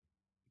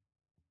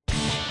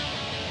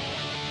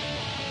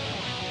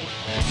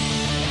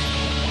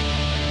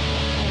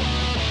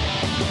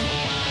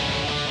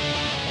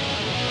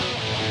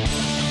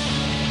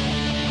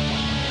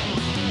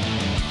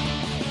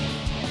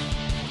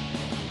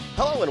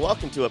Hello and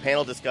welcome to a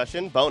panel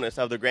discussion bonus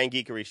of the Grand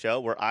Geekery Show,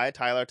 where I,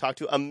 Tyler, talk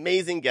to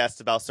amazing guests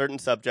about certain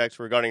subjects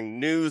regarding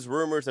news,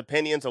 rumors,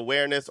 opinions,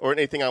 awareness, or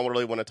anything I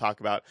really want to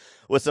talk about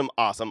with some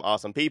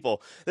awesome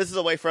people. This is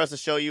a way for us to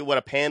show you what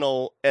a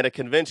panel at a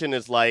convention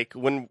is like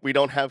when we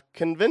don't have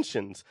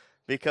conventions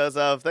because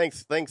of,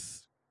 thanks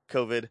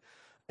COVID,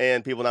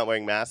 and people not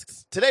wearing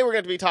masks. Today we're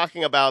going to be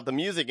talking about the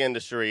music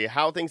industry,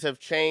 how things have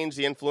changed,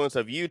 the influence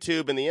of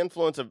YouTube, and the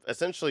influence of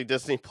essentially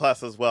Disney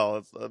Plus as well.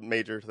 It's a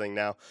major thing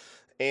now.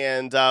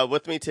 And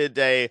with me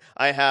today,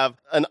 I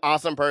have an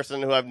awesome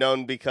person who I've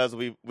known because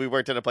we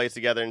worked at a place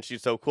together, and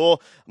she's so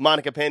cool.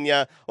 Monica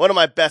Pena, one of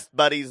my best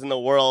buddies in the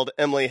world,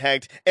 Emily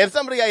Hecht, and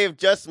somebody I have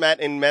just met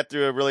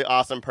through a really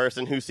awesome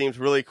person who seems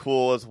really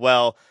cool as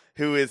well,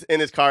 who is in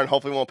his car and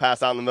hopefully won't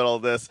pass out in the middle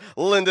of this,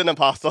 Lyndon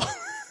Apostle.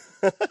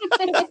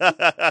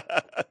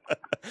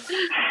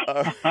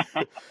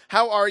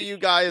 How are you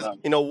guys?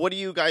 What do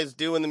you guys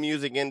do in the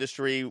music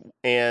industry?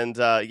 And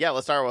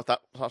let's start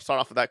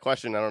off with that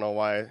question. I don't know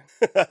why.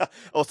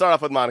 We'll start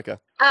off with Monica.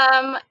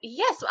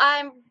 Yes,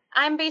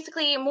 I'm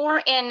basically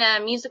more in a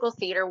musical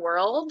theater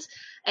world,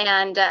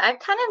 and I've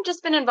kind of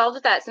just been involved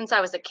with that since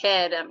I was a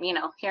kid.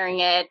 Hearing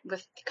it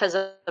because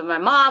of my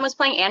mom was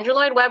playing Andrew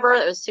Lloyd Webber.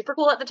 It was super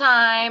cool at the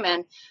time,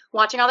 and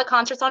watching all the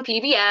concerts on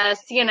PBS.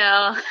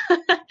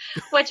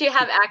 What you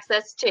have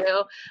access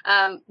to,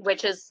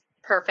 which is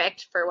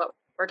perfect for what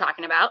we're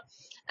talking about.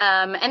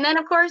 And then,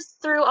 of course,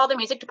 through all the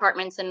music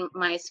departments in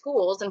my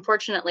schools,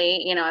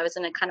 unfortunately, I was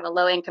in a kind of a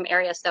low-income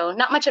area, so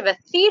not much of a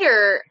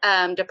theater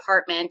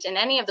department in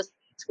any of the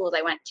schools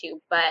I went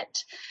to,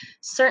 but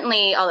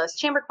certainly all those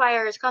chamber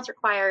choirs, concert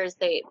choirs,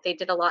 they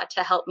did a lot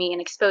to help me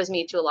and expose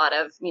me to a lot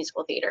of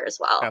musical theater as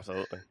well.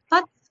 Absolutely.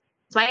 That's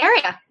my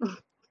area.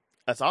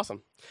 That's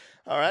awesome.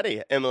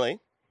 Alrighty, Emily.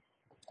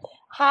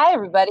 Hi,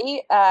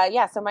 everybody.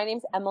 So my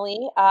name's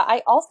Emily.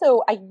 I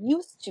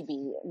used to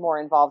be more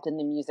involved in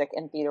the music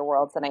and theater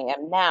worlds than I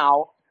am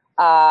now.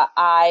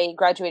 I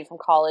graduated from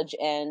college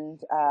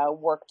and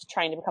worked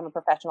trying to become a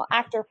professional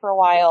actor for a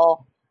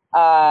while.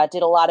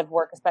 Did a lot of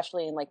work,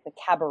 especially in like the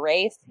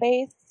cabaret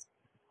space.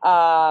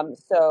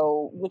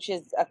 Which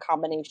is a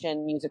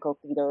combination musical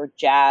theater,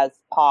 jazz,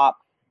 pop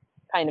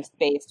kind of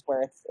space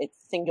where it's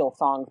single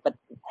songs, but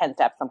tends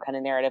to have some kind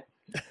of narrative.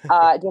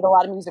 Did a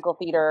lot of musical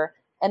theater.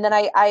 And then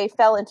I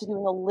fell into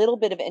doing a little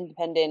bit of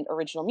independent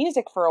original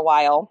music for a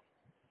while,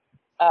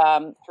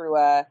 through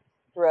a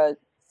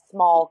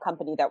small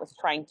company that was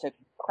trying to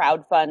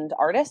crowdfund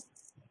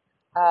artists,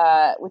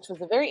 which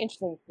was a very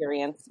interesting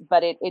experience,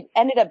 but it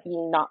ended up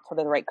being not sort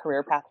of the right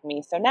career path for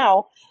me. So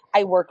now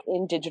I work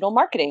in digital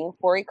marketing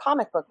for a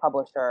comic book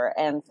publisher.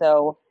 And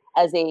so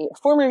as a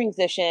former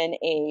musician,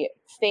 a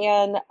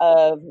fan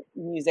of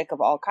music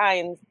of all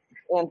kinds,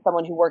 and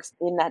someone who works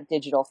in that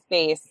digital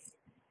space,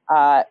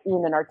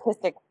 in an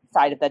artistic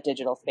side of that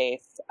digital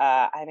space,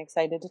 I'm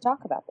excited to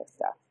talk about this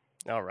stuff.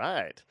 All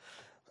right.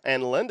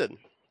 And Lyndon.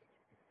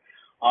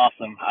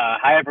 Awesome.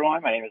 Hi,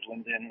 everyone. My name is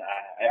Lyndon.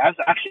 I was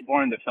actually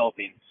born in the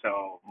Philippines,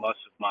 so most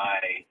of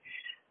my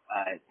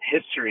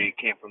history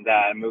came from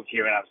that. I moved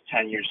here when I was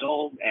 10 years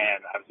old,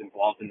 and I was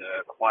involved in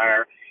the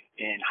choir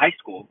in high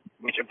school,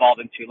 which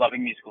evolved into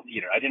loving musical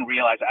theater. I didn't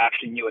realize I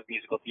actually knew what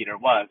musical theater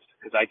was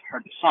because I'd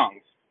heard the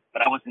songs,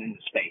 but I wasn't in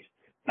the space.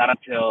 Not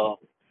until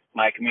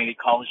my community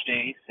college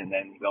days and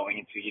then going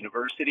into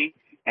university.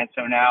 And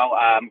so now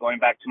I'm going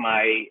back to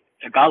my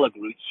Tagalog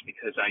roots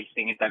because I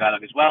sing in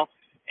Tagalog as well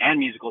and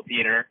musical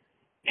theater,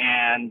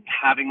 and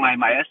having my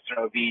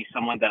maestro be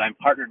someone that I'm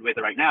partnered with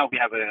right now. We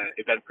have an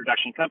event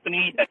production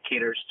company that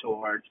caters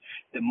towards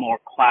the more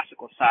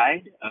classical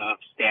side of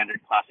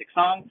standard classic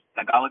songs,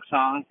 Tagalog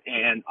songs,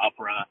 and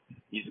opera,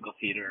 musical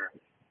theater,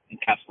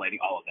 encapsulating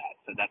all of that.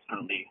 So that's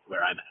currently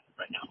where I'm at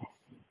right now.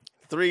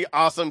 Three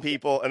awesome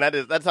people, and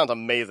that sounds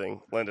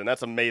amazing, Lyndon.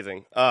 That's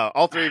amazing.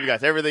 All three of you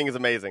guys, everything is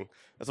amazing.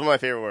 That's one of my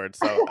favorite words.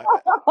 So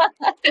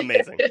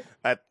amazing.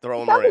 I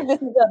throw them around. This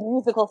is a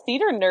musical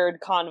theater nerd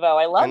convo.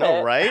 I love it. I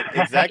know, right?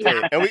 Exactly.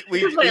 And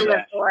we That's what I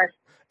live for.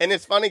 And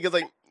it's funny because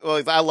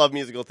I love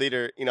musical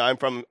theater.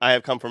 I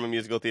have come from a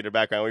musical theater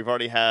background. We've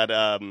already had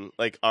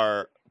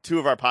two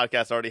of our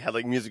podcasts already had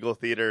like musical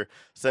theater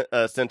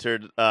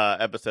centered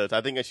episodes.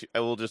 I think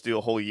I will just do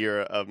a whole year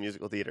of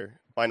musical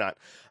theater. Why not?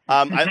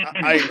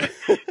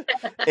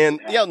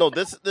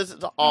 This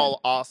is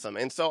all awesome.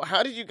 And so,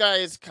 how did you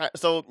guys?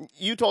 So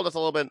you told us a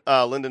little bit,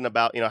 Lyndon,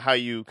 about how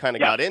you kind of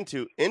got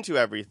into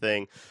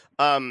everything.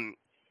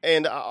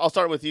 And I'll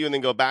start with you and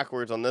then go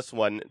backwards on this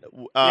one.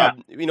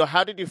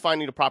 How did you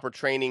find the proper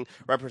training,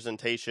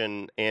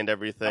 representation, and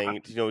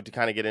everything, to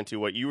kind of get into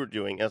what you were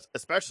doing,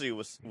 especially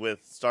with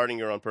starting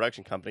your own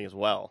production company as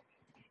well?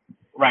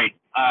 Right.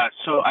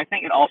 So I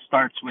think it all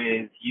starts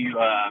with you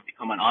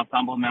become an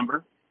ensemble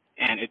member,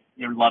 and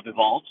your love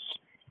evolves,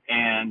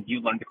 and you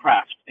learn the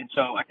craft. And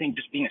so I think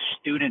just being a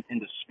student in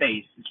the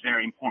space is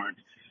very important,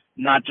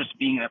 not just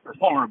being a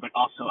performer, but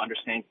also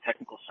understanding the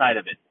technical side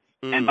of it.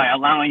 And by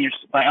allowing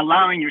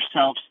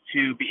yourselves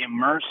to be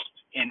immersed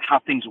in how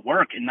things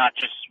work and not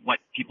just what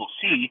people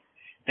see,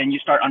 then you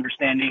start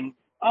understanding,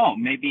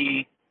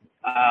 maybe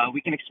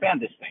we can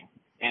expand this thing.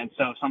 And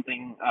so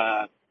something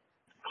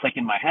clicked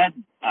in my head.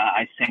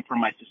 I sang for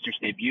my sister's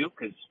debut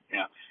because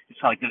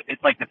it's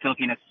like the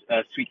Filipino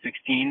Sweet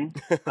 16.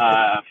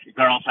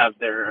 Girls have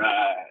their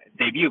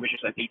debut, which is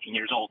at 18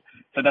 years old.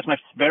 So that's my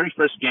very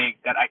first gig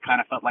that I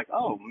kind of felt like,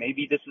 oh,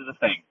 maybe this is a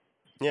thing.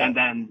 Yeah. And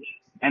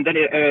then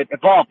it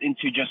evolved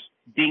into just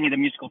being in the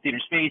musical theater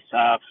space,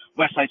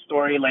 West Side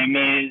Story, Les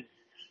Mis,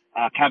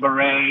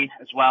 Cabaret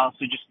as well.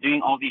 So just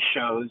doing all these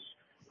shows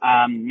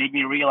made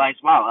me realize,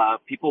 wow,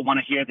 people want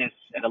to hear this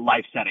at a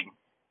live setting.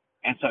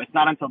 And so it's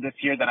not until this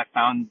year that I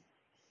found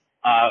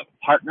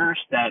partners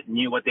that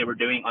knew what they were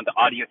doing on the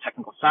audio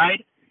technical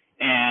side.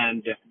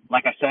 And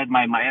like I said,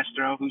 my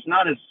maestro, he's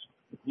not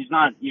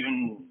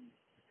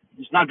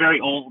very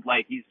old,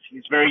 like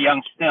he's very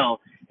young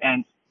still.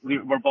 And we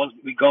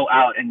go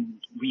out and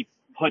we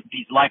put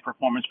these live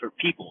performances for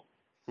people.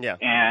 Yeah.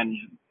 And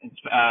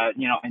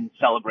in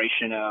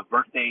celebration of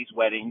birthdays,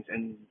 weddings,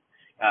 and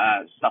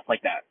stuff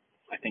like that.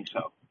 I think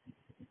so.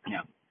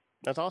 Yeah.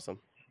 That's awesome.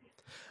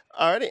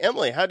 Alrighty,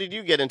 Emily, how did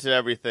you get into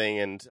everything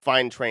and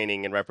find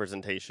training and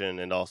representation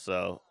and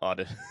also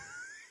audit?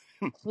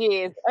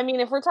 Jeez. I mean,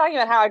 if we're talking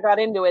about how I got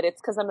into it, it's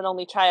because I'm an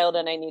only child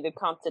and I needed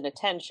constant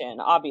attention.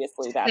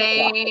 Obviously, that's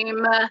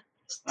Same.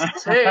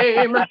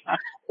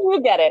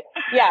 You get it.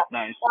 Yeah.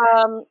 Nice.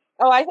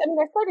 I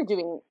started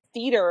doing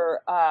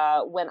theater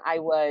when I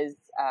was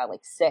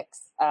like 6.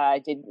 I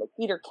did like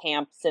theater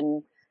camps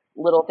and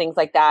little things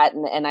like that,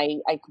 and I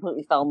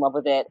completely fell in love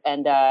with it.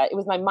 And it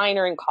was my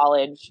minor in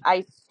college.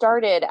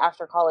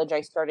 After college,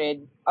 I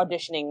started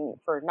auditioning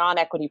for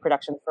non-equity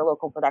productions, for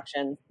local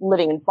productions,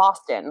 living in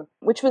Boston,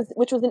 which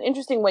was an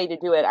interesting way to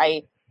do it.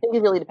 I think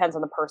it really depends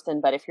on the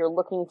person, but if you're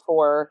looking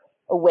for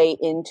a way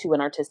into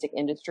an artistic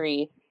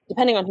industry,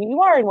 depending on who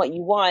you are and what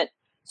you want,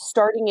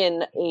 starting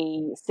in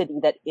a city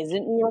that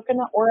isn't New York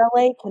or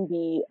LA can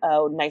be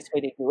a nice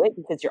way to do it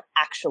because you're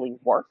actually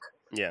work.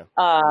 Yeah.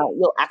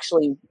 You'll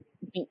actually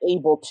be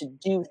able to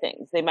do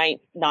things. They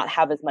might not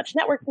have as much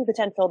networking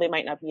potential. They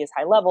might not be as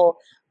high level,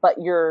 but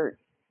you're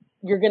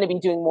going to be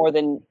doing more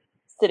than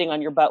sitting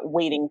on your butt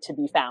waiting to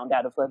be found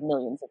out of the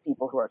millions of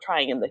people who are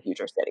trying in the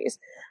future cities.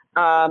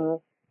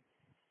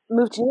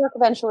 Moved to New York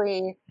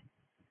eventually.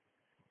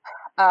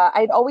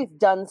 I'd always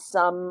done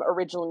some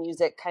original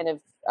music, kind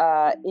of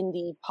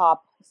indie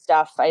pop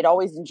stuff. I'd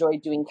always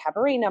enjoyed doing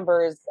cabaret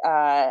numbers.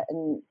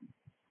 And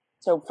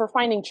so for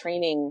finding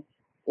training,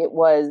 it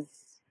was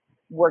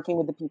working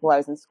with the people I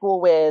was in school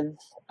with,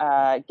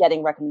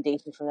 getting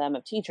recommendations from them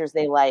of teachers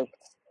they liked,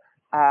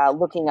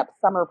 looking up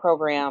summer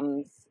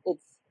programs. It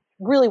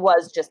really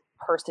was just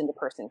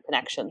person-to-person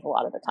connections a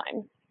lot of the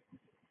time.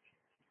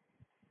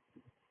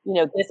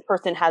 This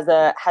person has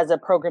a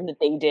program that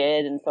they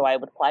did, and so I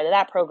would apply to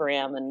that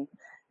program, and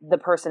the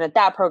person at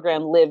that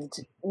program lived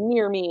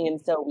near me, and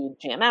so we'd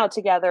jam out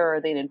together,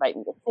 or they'd invite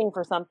me to sing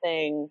for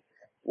something.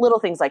 Little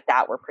things like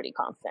that were pretty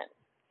constant.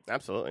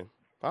 Absolutely.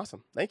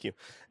 Awesome. Thank you.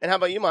 And how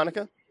about you,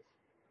 Monica?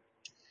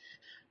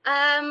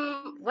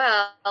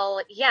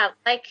 Well, yeah,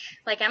 like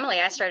Emily,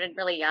 I started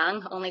really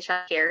young, only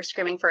child here,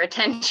 screaming for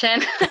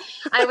attention.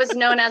 I was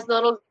known as the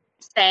little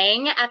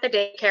staying at the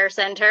daycare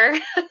center.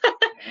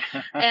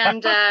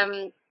 And,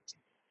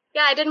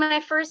 I did my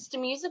first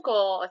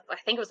musical, I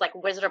think it was like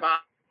Wizard of Oz,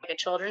 like a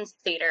children's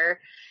theater,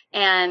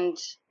 and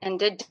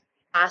did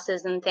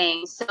classes and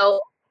things. So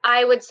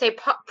I would say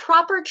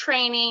proper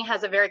training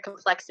has a very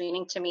complex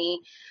meaning to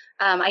me.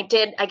 I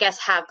did, I guess,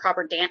 have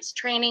proper dance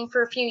training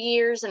for a few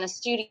years in a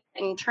studio.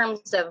 In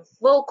terms of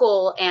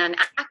vocal and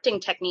acting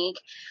technique,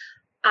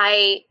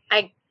 I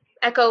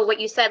echo what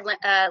you said,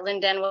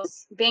 Lyndon,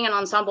 was being an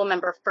ensemble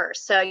member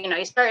first. So,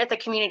 you start at the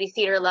community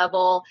theater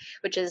level,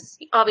 which is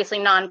obviously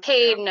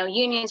non-paid, no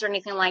unions or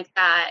anything like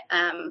that.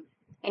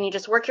 And you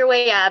just work your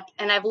way up.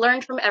 And I've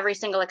learned from every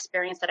single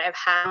experience that I've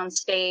had on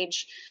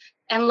stage.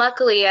 And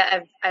luckily,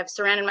 I've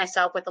surrounded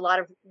myself with a lot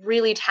of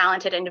really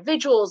talented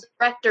individuals,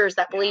 directors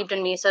that believed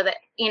in me, so that,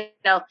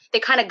 they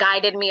kind of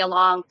guided me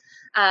along.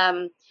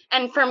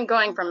 And from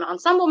going from an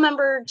ensemble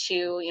member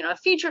to, a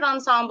featured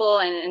ensemble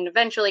and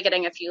eventually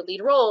getting a few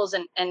lead roles.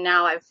 And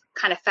now I've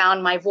kind of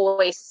found my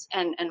voice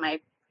and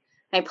my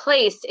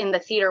place in the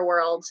theater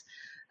world.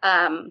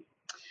 And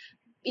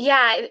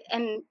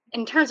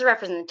in terms of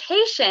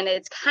representation,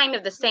 it's kind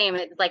of the same,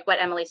 like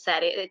what Emily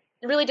said. It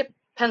really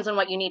depends on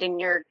what you need in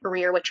your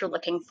career, what you're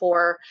looking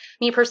for.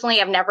 Me personally,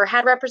 I've never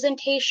had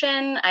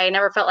representation. I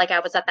never felt like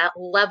I was at that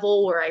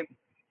level where I,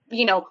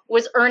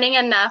 was earning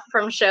enough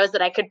from shows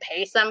that I could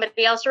pay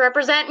somebody else to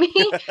represent me.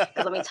 Because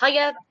let me tell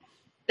you,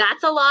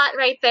 that's a lot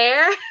right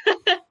there.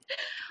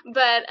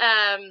 But,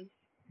 I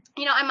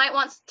might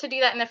want to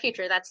do that in the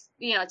future. That's,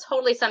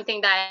 totally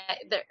something that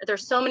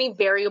there's so many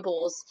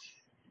variables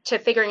to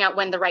figuring out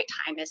when the right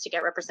time is to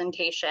get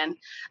representation.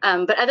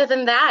 But other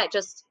than that,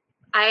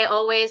 I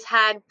always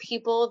had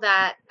people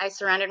that I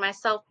surrounded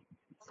myself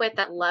with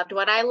that loved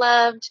what I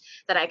loved,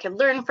 that I could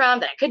learn from,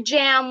 that I could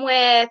jam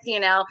with,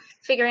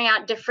 figuring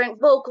out different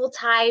vocal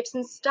types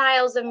and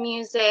styles of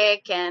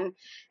music, and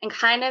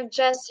kind of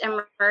just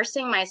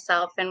immersing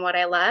myself in what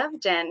I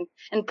loved, and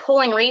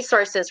pulling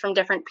resources from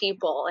different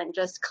people and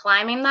just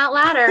climbing that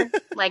ladder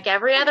like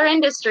every other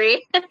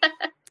industry.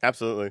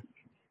 Absolutely.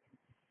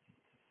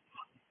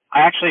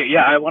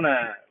 I want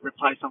to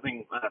reply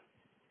something.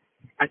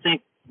 I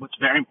think what's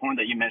very important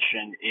that you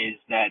mentioned is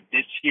that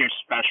this year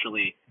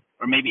especially,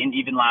 or maybe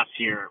even last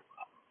year,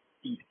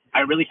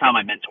 I really found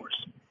my mentors.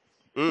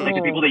 Like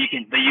the people that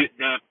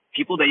the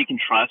people that you can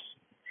trust,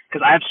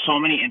 because I have so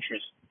many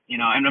interests,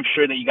 and I'm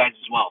sure that you guys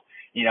as well.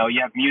 You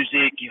have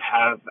music, you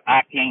have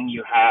acting,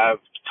 you have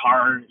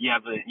guitar, you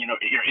have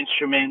your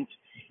instrument,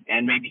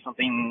 and maybe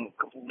something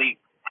completely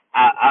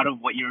out of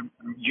what you're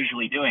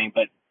usually doing.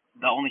 But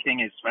the only thing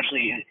is,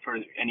 especially for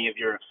any of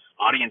your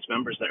audience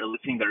members that are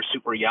listening that are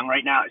super young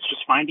right now, it's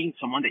just finding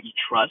someone that you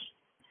trust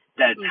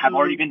that have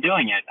already been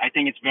doing it. I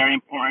think it's very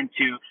important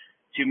to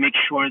make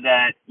sure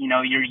that,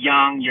 you're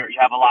young, you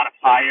have a lot of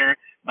fire,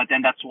 but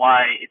then that's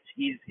why it's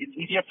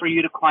easier for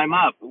you to climb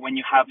up when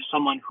you have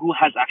someone who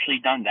has actually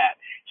done that.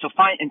 So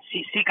find and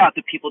seek out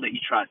the people that you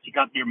trust, seek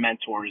out your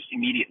mentors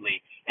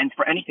immediately, and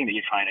for anything that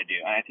you're trying to do.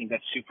 And I think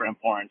that's super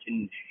important.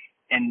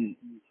 And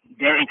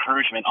their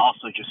encouragement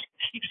also just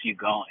keeps you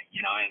going,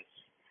 and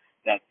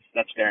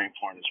that's very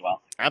important as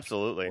well.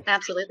 Absolutely.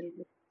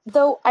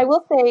 Though I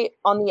will say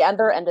on the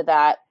other end of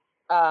that,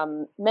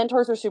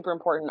 mentors are super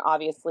important,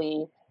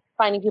 obviously.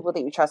 Finding people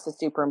that you trust is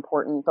super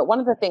important. But one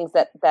of the things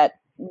that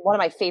one of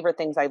my favorite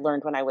things I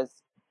learned when I was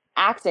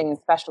acting,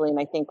 especially, and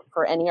I think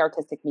for any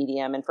artistic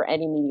medium and for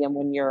any medium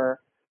when you're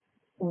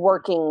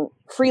working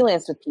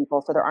freelance with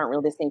people, so there aren't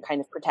really the same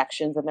kind of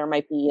protections and there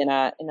might be in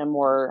a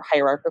more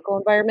hierarchical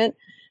environment.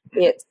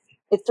 It's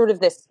sort of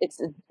this, it's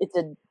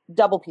a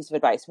double piece of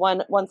advice.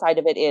 One side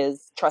of it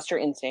is trust your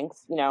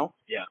instincts,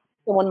 Yeah.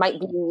 Someone might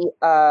be,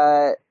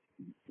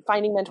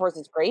 finding mentors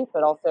is great,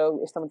 but also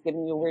if someone's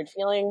giving you a weird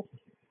feeling,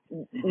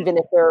 even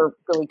if they're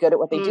really good at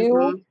what they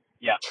do,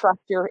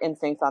 trust your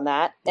instincts on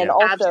that. And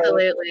also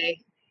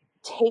absolutely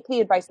take the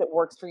advice that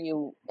works for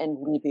you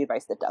and leave the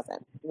advice that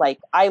doesn't. Like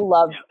I've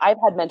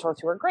had mentors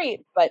who are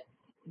great, but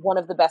one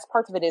of the best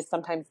parts of it is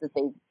sometimes that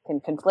they can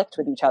conflict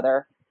with each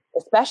other,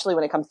 especially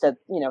when it comes to,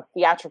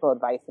 theatrical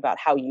advice about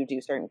how you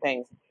do certain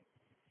things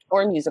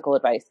or musical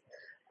advice.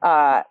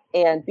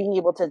 And being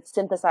able to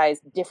synthesize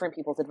different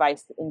people's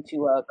advice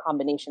into a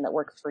combination that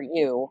works for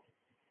you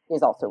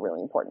is also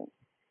really important.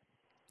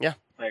 Yeah,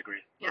 I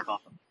agree. That's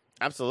awesome.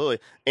 Absolutely.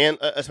 And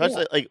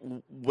especially like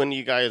when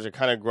you guys are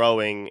kind of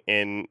growing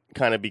and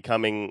kind of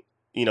becoming,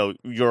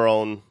 your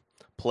own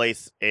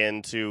place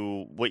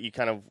into what you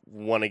kind of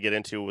want to get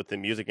into with the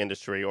music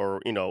industry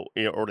or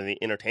the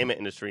entertainment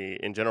industry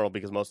in general,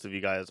 because most of you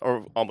guys,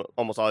 or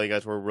almost all of you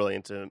guys, were really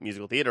into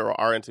musical theater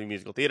or are into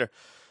musical theater.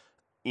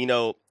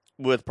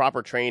 With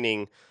proper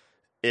training,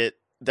 it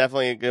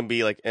definitely going to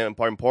be like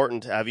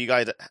important. Have you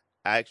guys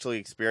actually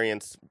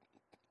experienced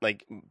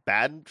like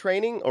bad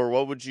training, or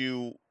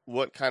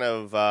what kind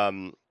of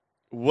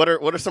what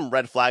are some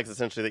red flags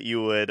essentially that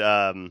you would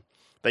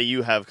that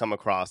you have come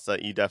across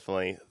that you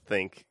definitely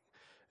think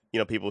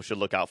people should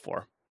look out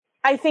for?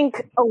 I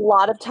think a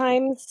lot of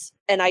times,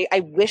 and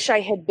I wish I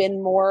had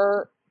been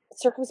more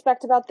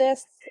circumspect about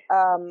this,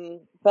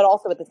 but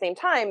also at the same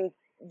time,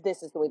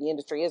 this is the way the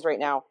industry is right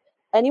now.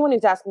 Anyone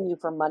who's asking you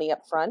for money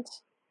up front,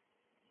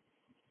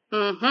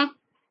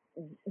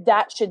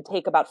 that should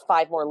take about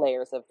 5 more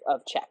layers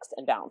of checks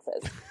and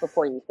balances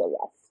before you say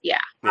yes.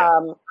 Yeah.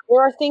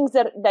 There are things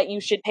that you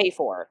should pay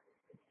for.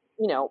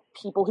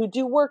 People who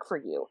do work for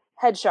you,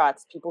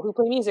 headshots, people who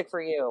play music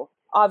for you,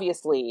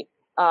 obviously.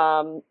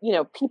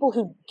 People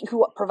who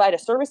provide a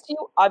service to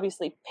you,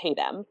 obviously pay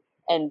them.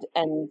 And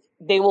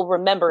they will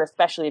remember,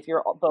 especially if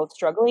you're both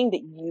struggling,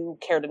 that you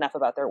cared enough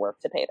about their work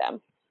to pay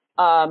them.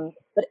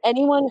 But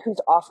anyone who's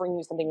offering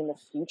you something in the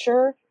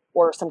future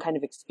or some kind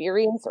of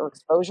experience or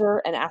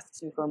exposure and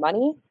asks you for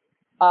money,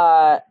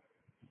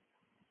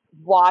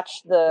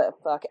 watch the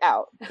fuck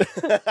out.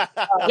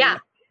 Yeah,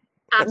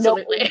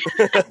 absolutely.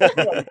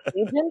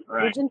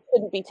 Agents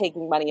shouldn't be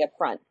taking money up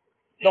front.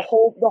 The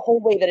whole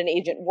way that an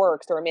agent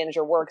works or a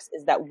manager works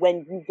is that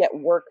when you get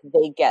work,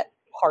 they get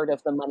part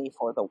of the money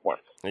for the work.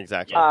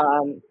 Exactly.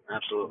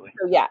 Absolutely.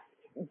 So yeah,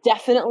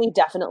 definitely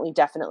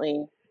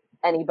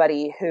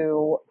anybody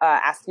who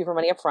asks you for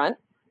money up front.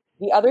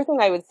 The other thing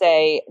I would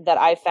say that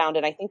I found,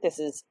 and I think this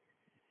is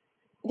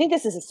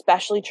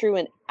especially true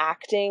in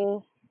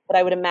acting, but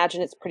I would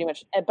imagine it's pretty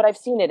much, but I've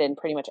seen it in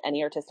pretty much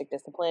any artistic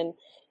discipline,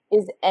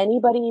 is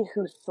anybody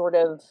who sort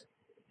of,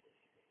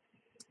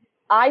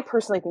 I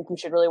personally think you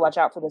should really watch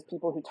out for those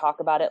people who talk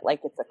about it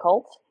like it's a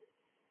cult,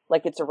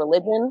 like it's a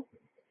religion,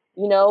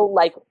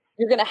 like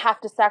you're going to have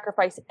to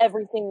sacrifice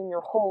everything in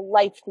your whole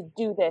life to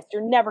do this.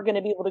 You're never going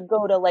to be able to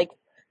go to like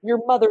your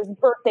mother's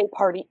birthday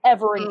party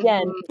ever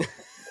again.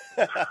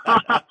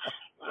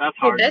 That's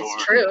hard.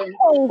 That's true.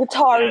 Playing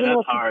guitar is the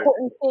most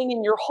important thing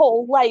in your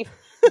whole life.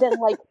 Then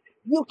like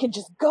you can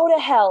just go to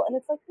hell. And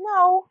it's like,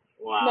 no.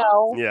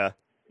 Yeah.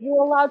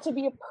 you're allowed to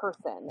be a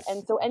person.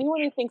 And so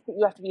anyone who thinks that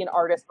you have to be an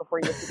artist before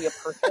you have to be a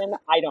person,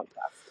 I don't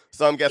trust.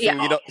 So I'm guessing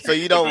Yeah.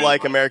 you don't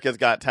like America's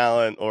Got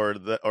Talent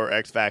or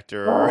X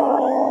Factor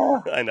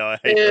or I know I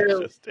hate those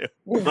shows too.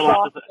 The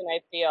exhaustion I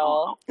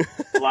feel.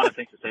 A lot of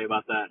things to say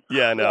about that.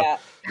 Yeah, no. Yeah.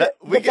 That,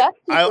 The best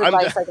piece of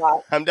advice I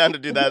got. I'm down to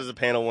do that as a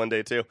panel one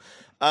day too.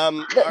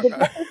 The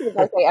best piece of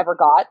advice I ever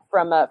got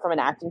from an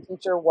acting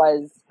teacher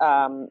was,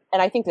 and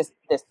I think this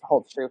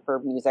holds true for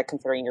music,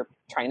 considering you're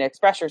trying to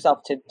express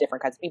yourself to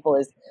different kinds of people,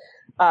 is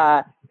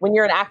when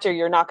you're an actor,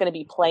 you're not going to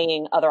be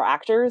playing other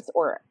actors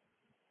or,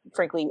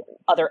 frankly,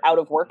 other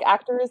out-of-work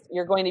actors.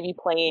 You're going to be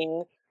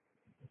playing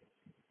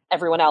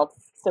everyone else,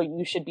 so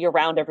you should be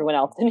around everyone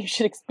else, and you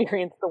should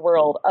experience the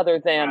world other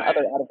than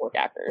other out-of-work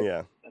actors.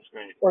 Yeah, that's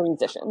great. Or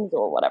musicians,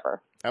 or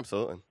whatever.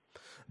 Absolutely.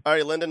 All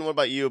right, Lyndon, what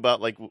about you? About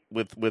like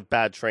with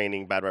bad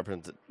training, bad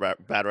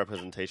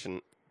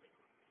representation.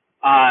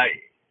 I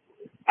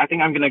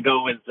think I'm gonna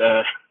go with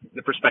the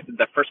perspective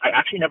that first, I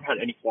actually never had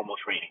any formal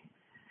training.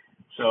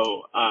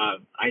 So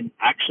I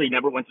actually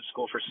never went to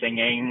school for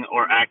singing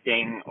or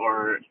acting,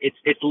 or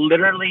it's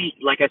literally,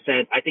 like I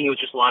said, I think it was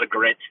just a lot of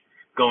grit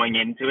going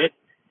into it,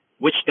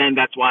 which then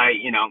that's why,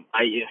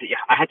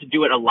 I had to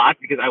do it a lot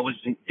because I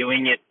wasn't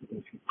doing it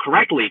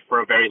correctly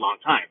for a very long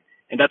time.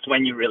 And that's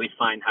when you really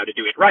find how to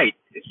do it right,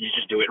 is you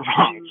just do it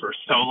wrong for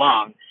so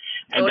long.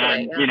 And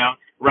then,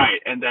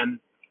 right. And then,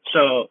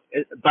 so,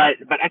 but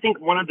I think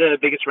one of the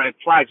biggest red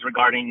flags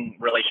regarding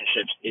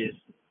relationships is,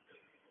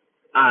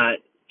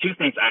 two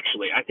things,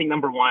 actually. I think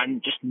number one,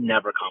 just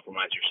never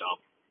compromise yourself.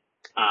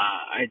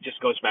 It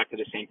just goes back to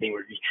the same thing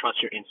where you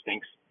trust your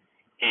instincts.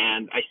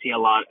 And I see a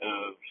lot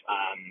of,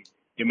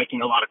 you're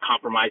making a lot of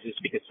compromises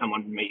because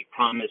someone may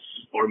promise,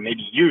 or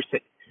maybe you're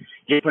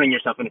putting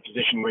yourself in a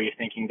position where you're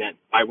thinking that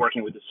by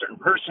working with a certain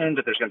person,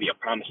 that there's going to be a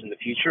promise in the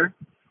future.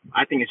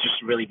 I think it's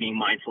just really being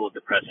mindful of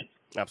the present.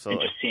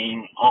 Absolutely. And just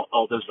seeing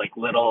all those like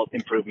little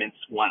improvements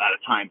one at a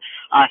time.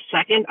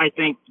 Second, I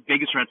think the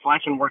biggest red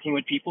flags when working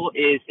with people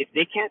is if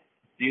they can't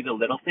do the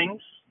little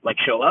things, like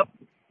show up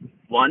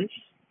once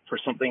for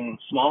something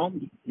small,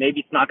 maybe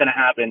it's not going to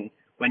happen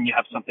when you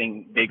have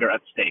something bigger at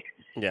stake.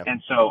 Yeah.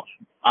 And so,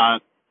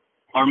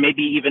 or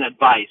maybe even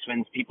advice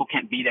when people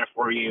can't be there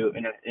for you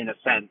in a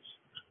sense.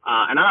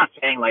 And I'm not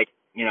saying like,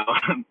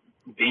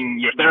 being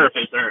your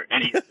therapist or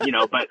any,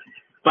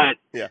 but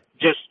yeah.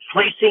 Just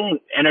placing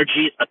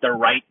energies at the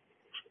right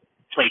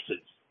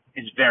places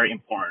is very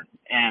important.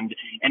 And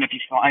if you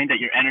find that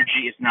your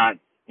energy is not,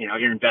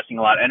 you're investing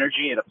a lot of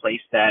energy at a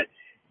place that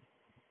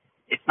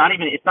it's not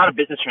a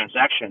business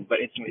transaction, but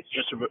it's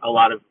just a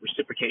lot of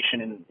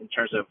reciprocation in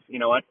terms of,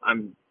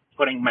 I'm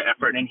putting my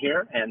effort in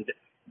here. And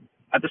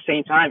at the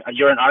same time,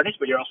 you're an artist,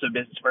 but you're also a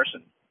business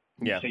person.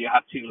 Yeah. So you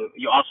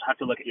also have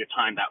to look at your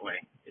time that way.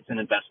 It's an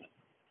investment.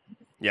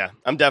 Yeah.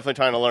 I'm definitely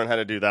trying to learn how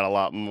to do that a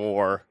lot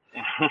more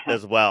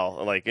as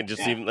well. Like, it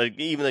just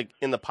even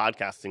in the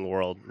podcasting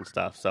world and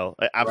stuff. So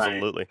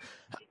absolutely.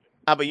 Right.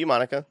 How about you,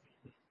 Monica?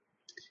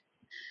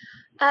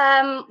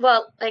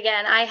 Well,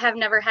 again, I have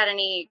never had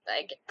any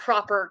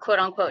proper quote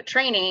unquote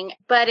training,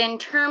 but in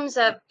terms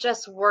of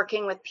just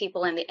working with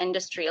people in the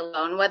industry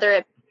alone, whether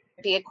it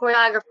be a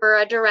choreographer,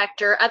 a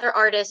director, other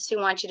artists who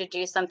want you to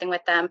do something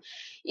with them,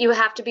 you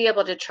have to be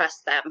able to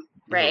trust them,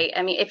 right? Mm-hmm.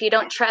 I mean, if you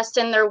don't trust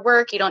in their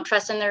work, you don't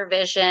trust in their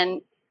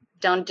vision,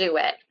 don't do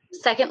it.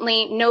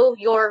 Secondly, know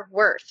your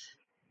worth.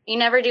 You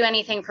never do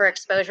anything for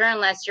exposure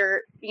unless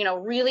you're,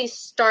 really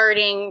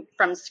starting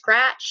from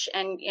scratch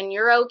and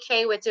you're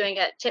okay with doing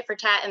it tit for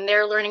tat and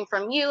they're learning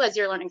from you as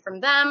you're learning from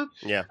them.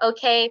 Yeah.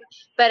 Okay.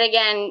 But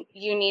again,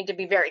 you need to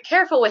be very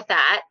careful with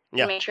that.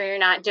 Yeah. Make sure you're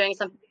not doing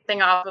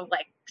something off of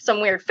like some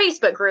weird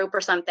Facebook group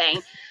or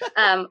something.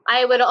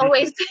 I would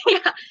always,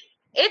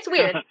 it's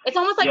weird. It's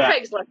almost like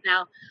Craigslist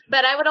now,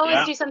 but I would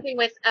always do something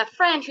with a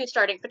friend who's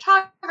starting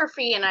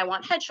photography and I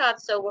want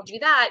headshots. So we'll do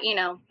that.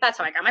 That's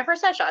how I got my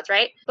first headshots.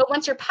 Right. But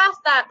once you're past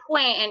that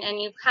point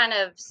and you've kind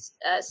of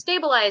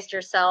stabilized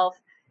yourself,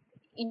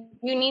 you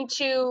need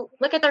to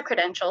look at their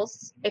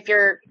credentials. If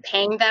you're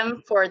paying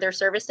them for their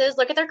services,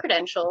 look at their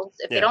credentials.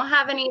 If they don't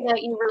have any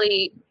that you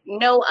really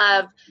know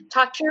of,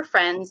 talk to your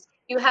friends.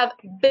 You have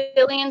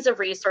billions of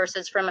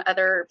resources from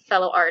other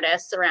fellow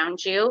artists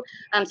around you.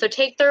 So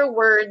take their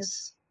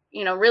words,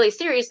 really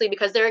seriously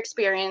because their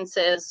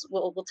experiences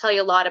will tell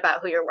you a lot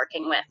about who you're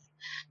working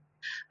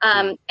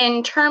with.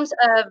 In terms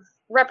of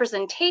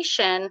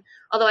representation,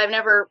 although I've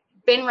never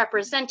been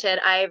represented,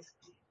 I've,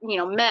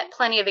 met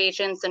plenty of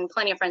agents and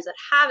plenty of friends that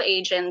have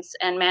agents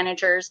and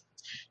managers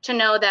to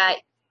know that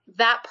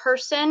that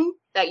person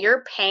that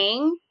you're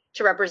paying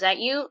to represent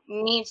you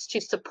needs to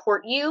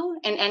support you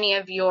in any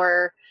of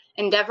your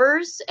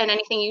endeavors and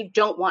anything you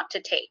don't want to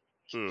take.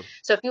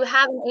 So if you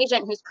have an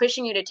agent who's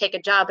pushing you to take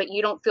a job, but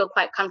you don't feel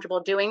quite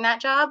comfortable doing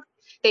that job,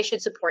 they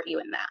should support you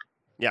in that.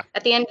 Yeah.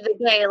 At the end of the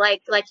day,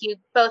 like you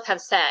both have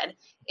said,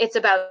 it's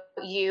about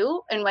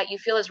you and what you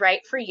feel is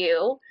right for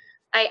you.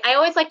 I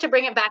always like to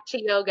bring it back to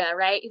yoga,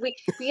 right?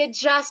 We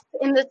adjust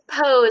in this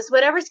pose,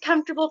 whatever's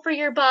comfortable for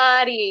your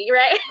body,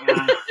 right?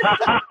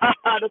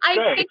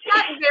 I take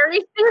that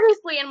very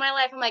seriously in my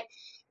life. I'm like,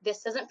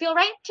 this doesn't feel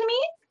right to me.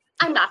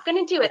 I'm not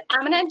going to do it.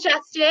 I'm going to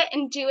adjust it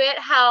and do it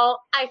how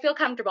I feel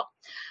comfortable.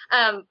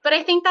 But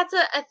I think that's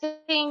a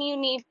thing you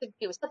need to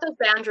do. Set those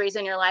boundaries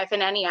in your life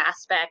in any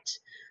aspect.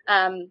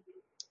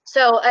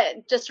 So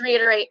just to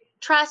reiterate,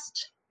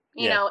 trust,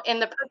 you know, in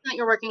the person that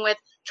you're working with,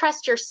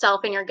 trust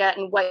yourself in your gut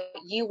and what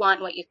you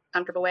want, what you're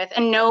comfortable with,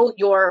 and know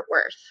your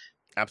worth.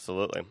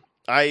 Absolutely.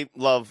 I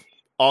love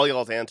all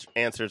y'all's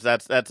answers.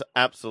 That's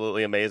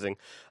absolutely amazing.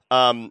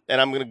 And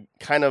I'm going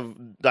to kind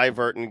of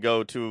divert and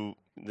go to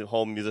the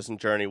whole musician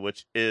journey,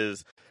 which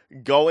is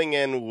going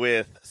in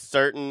with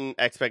certain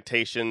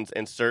expectations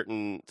and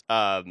certain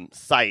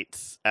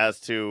sights as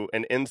to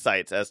and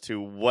insights as to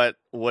what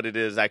it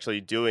is actually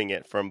doing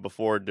it from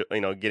before,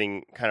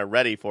 getting kind of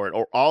ready for it.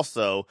 Or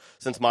also,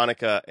 since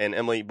Monica and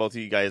Emily, both of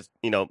you guys,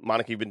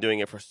 Monica, you've been doing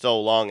it for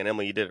so long, and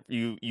Emily,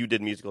 you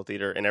did musical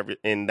theater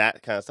and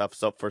that kind of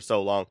stuff for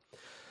so long.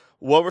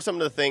 What were some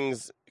of the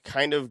things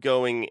kind of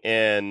going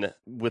in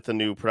with the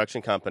new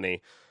production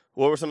company?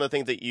 What were some of the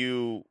things that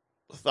you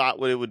thought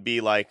what it would be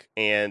like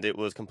and it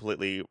was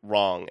completely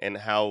wrong, and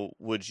how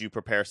would you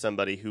prepare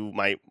somebody who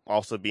might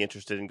also be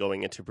interested in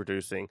going into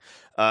producing?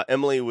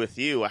 Emily, with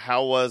you,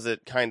 how was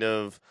it kind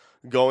of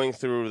going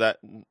through that,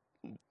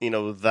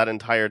 that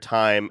entire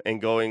time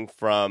and going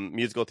from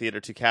musical theater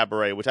to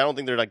cabaret, which I don't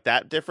think they're like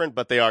that different,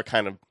 but they are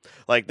kind of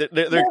like they're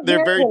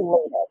very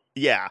related.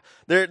 Yeah,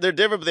 they're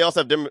different, but they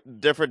also have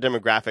different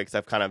demographics.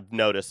 I've kind of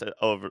noticed it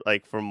over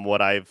from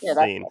what I've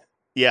seen.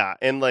 Yeah,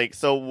 and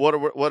so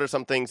what are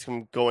some things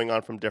from going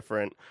on from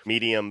different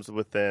mediums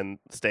within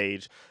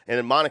stage? And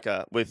then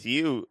Monica, with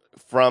you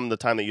from the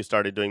time that you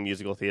started doing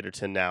musical theater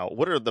to now,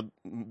 what are the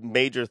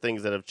major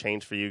things that have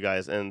changed for you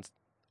guys, and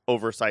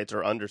oversights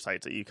or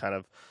undersights that you kind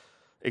of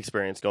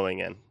experienced going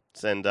in?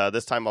 And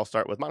this time I'll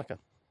start with Monica.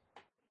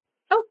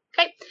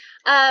 Okay.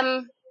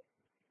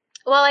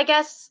 Well, I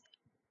guess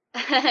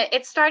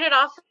it started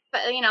off,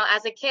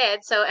 as a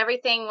kid, so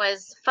everything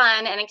was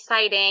fun and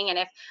exciting, and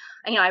if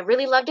I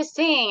really love to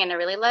sing and I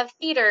really love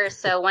theater.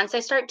 So once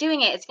I start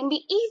doing it, it's going to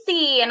be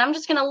easy and I'm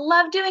just going to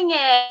love doing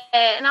it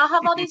and I'll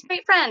have all these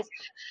great friends,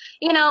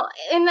 and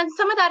then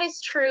some of that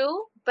is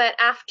true. But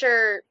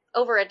after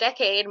over a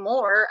decade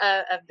more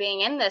of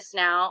being in this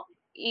now,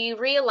 you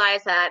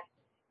realize that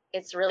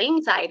it's really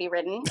anxiety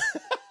ridden.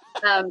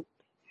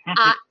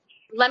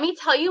 Let me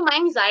tell you, my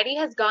anxiety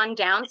has gone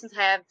down since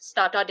I have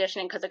stopped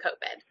auditioning because of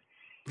COVID.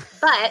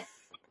 But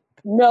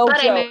joke.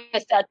 I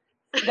missed it.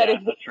 That is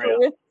the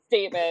truest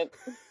statement.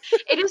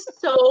 It is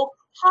so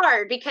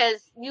hard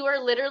because you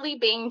are literally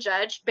being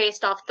judged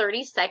based off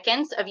 30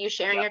 seconds of you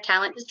sharing your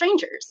talent to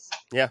strangers.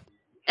 Yeah.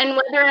 And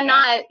whether or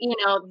not,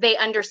 they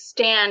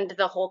understand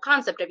the whole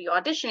concept of you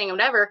auditioning or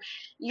whatever,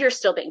 you're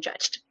still being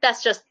judged.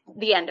 That's just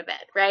the end of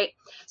it, right?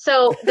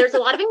 So there's a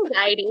lot of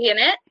anxiety in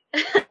it.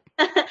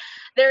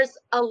 There's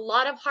a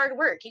lot of hard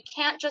work. You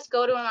can't just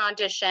go to an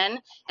audition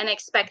and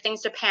expect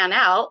things to pan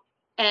out.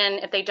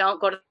 And if they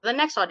don't, go to the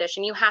next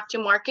audition. You have to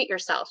market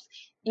yourself.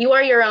 You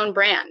are your own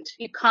brand.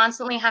 You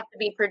constantly have to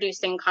be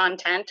producing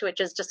content, which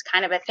is just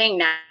kind of a thing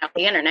now on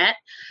the internet.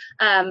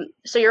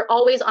 So you're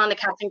always on the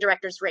casting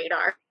director's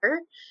radar.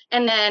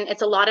 And then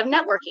it's a lot of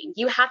networking.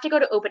 You have to go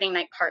to opening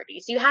night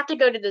parties. You have to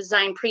go to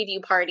design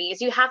preview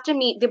parties. You have to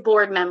meet the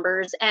board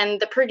members and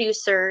the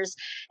producers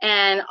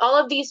and all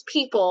of these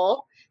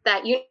people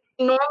that you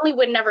normally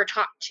would never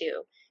talk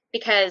to,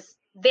 because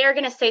they're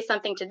going to say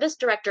something to this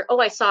director. Oh,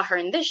 I saw her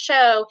in this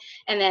show.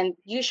 And then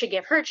you should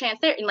give her a chance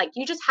there. And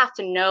you just have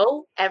to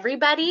know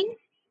everybody.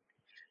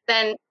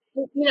 Then,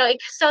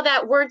 so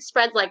that word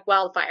spreads like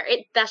wildfire.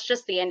 That's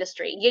just the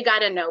industry. You got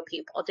to know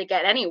people to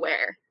get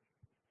anywhere.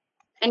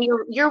 And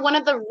you're one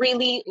of the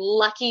really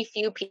lucky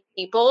few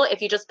people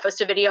if you just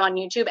post a video on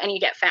YouTube and you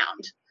get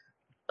found.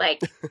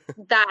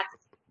 That's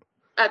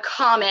a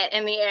comet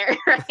in the air,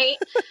 right?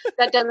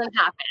 That doesn't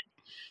happen.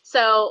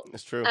 So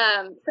it's true.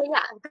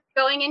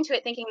 Going into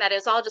it thinking that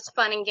it's all just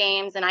fun and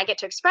games and I get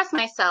to express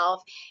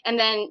myself, and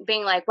then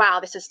being like, wow,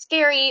 this is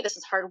scary. This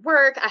is hard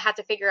work. I have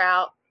to figure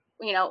out,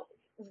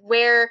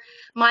 where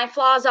my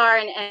flaws are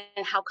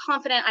and how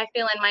confident I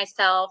feel in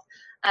myself.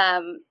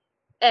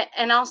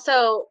 And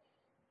also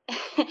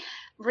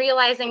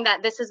realizing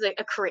that this is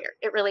a career.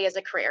 It really is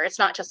a career. It's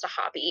not just a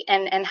hobby,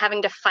 and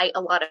having to fight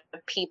a lot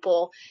of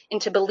people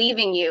into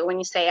believing you when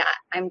you say,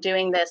 I'm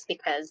doing this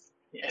because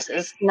this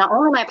is not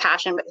only my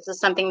passion, but this is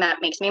something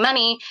that makes me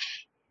money.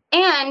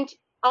 And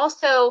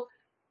also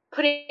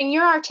putting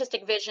your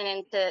artistic vision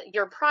into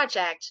your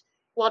project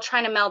while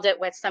trying to meld it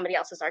with somebody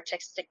else's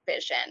artistic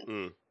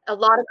vision. A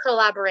lot of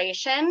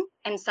collaboration,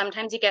 and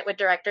sometimes you get with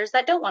directors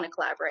that don't want to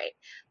collaborate.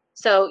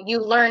 So you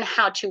learn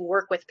how to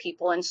work with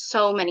people in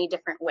so many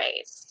different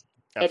ways.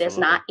 Absolutely. It is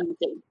not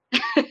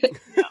easy.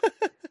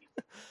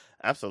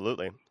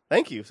 Absolutely.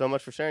 Thank you so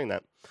much for sharing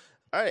that.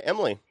 All right,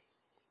 Emily.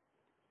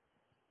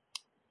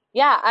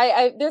 Yeah,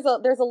 I there's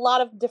a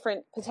lot of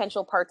different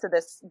potential parts of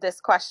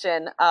this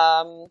question.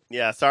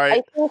 Yeah,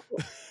 sorry.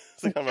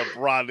 It's kind of a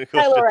broad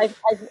Tyler,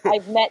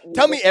 I've met you.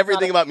 Tell me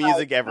everything about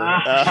music ever.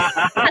 I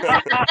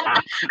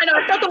know,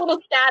 I felt a little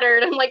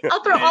scattered. I'm like,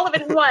 I'll throw all of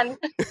it in one.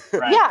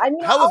 Right. Yeah, I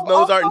mean, How is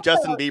Mozart and I'll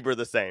Justin Bieber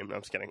the same? No,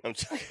 I'm just kidding. I'm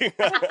just kidding.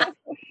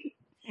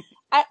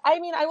 I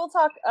mean, I will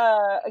talk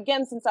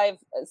again since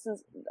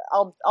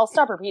I'll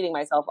stop repeating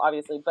myself,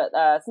 obviously, but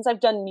since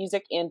I've done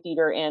music and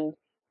theater and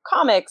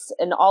comics,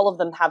 and all of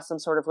them have some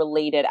sort of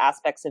related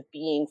aspects of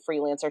being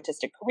freelance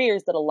artistic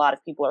careers that a lot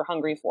of people are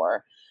hungry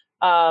for.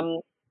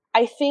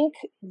 I think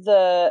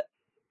the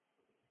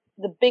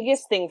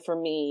biggest thing for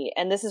me,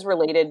 and this is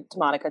related to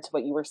Monica to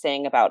what you were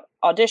saying about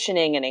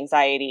auditioning and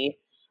anxiety,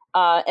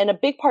 and a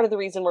big part of the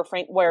reason where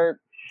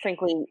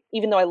frankly,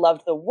 even though I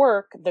loved the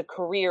work, the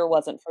career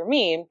wasn't for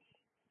me,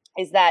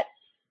 is that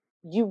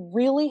you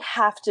really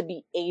have to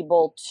be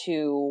able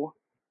to,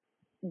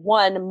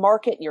 one,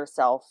 market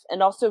yourself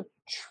and also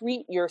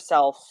treat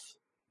yourself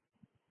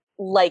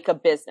like a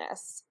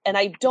business. And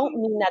I don't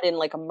mean that in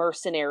like a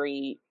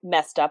mercenary,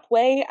 messed up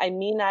way. I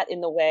mean that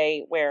in the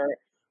way where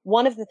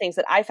one of the things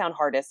that I found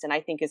hardest, and I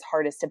think is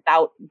hardest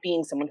about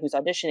being someone who's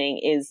auditioning,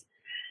 is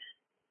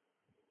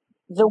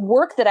the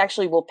work that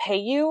actually will pay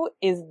you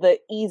is the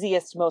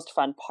easiest, most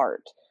fun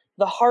part.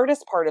 The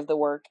hardest part of the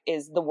work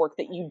is the work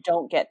that you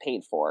don't get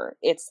paid for.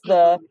 It's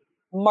the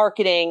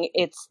marketing,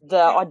 it's the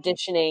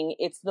auditioning,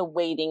 it's the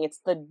waiting, it's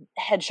the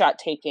headshot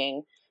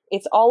taking.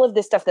 It's all of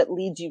this stuff that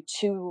leads you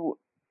to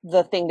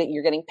the thing that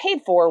you're getting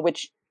paid for,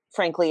 which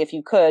frankly, if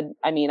you could,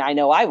 I mean, I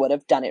know I would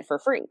have done it for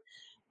free.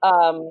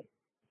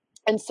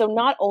 And so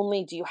not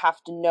only do you have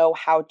to know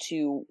how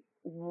to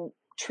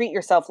treat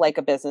yourself like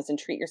a business and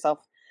treat yourself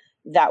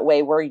that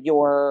way where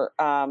you're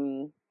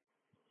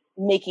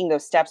making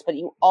those steps, but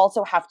you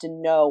also have to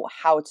know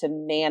how to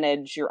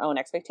manage your own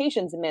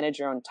expectations and manage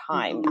your own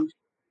time.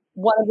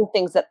 One of the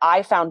things that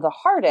I found the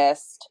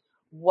hardest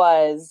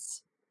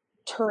was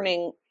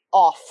turning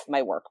off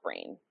my work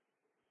brain.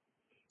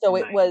 So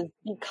it was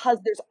because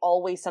there's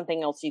always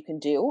something else you can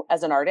do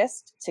as an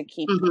artist to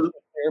keep your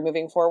career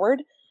moving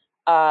forward.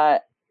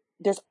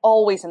 There's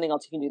always something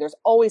else you can do. There's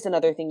always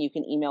another thing you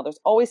can email. There's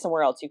always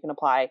somewhere else you can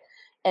apply.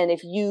 And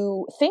if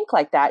you think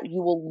like that,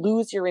 you will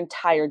lose your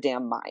entire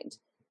damn mind.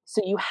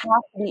 So you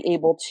have to be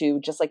able to,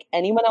 just like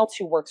anyone else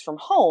who works from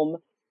home,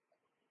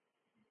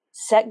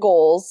 set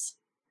goals,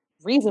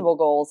 reasonable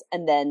goals,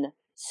 and then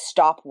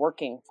stop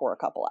working for a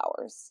couple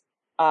hours.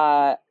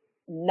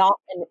 Not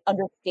and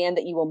understand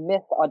that you will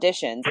miss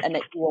auditions and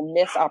that you will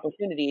miss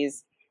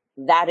opportunities.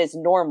 That is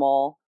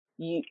normal,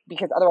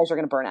 because otherwise you're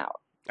going to burn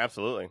out.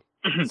 Absolutely.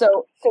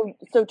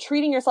 So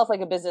treating yourself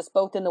like a business,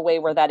 both in the way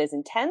where that is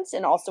intense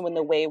and also in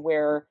the way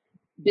where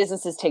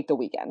businesses take the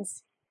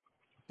weekends.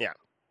 Yeah,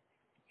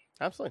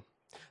 absolutely.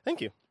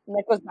 Thank you. And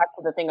that goes back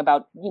to the thing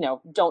about,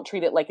 don't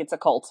treat it like it's a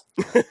cult.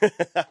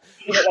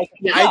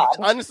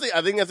 Honestly,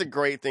 I think that's a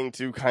great thing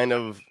to kind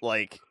of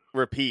like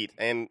repeat.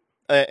 And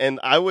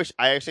I wish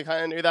I actually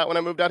kind of knew that when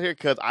I moved out here,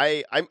 because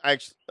I'm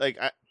actually like,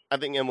 I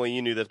think Emily,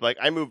 you knew this, but like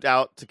I moved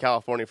out to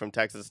California from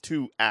Texas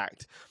to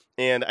act.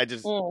 And I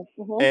just,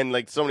 and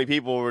like so many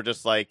people were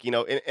just like,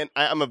 and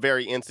I'm a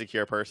very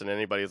insecure person.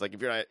 Anybody's like,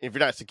 if you're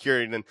not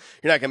secure, then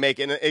you're not gonna make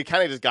it. And it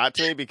kind of just got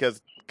to me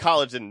because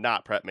college did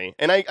not prep me.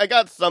 And I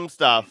got some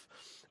stuff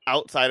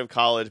outside of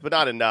college, but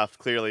not enough,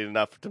 clearly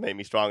enough to make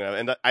me strong enough.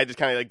 And I just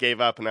kind of like gave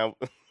up, and I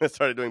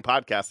started doing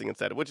podcasting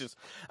instead, which is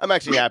I'm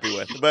actually happy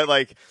with. But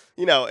like,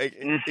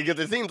 because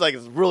it seems like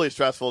it's really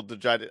stressful to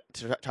try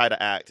to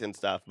act and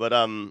stuff. But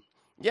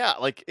yeah,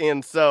 like,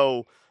 and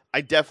so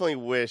I definitely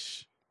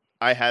wish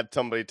I had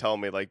somebody tell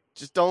me, like,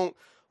 just don't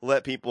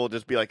let people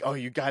just be like, oh,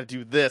 you got to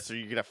do this or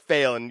you're gonna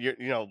fail, and you're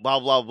blah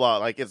blah blah.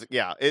 Like it's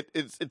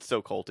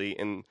so culty,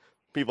 and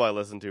people I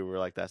listen to were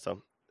like that.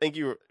 So thank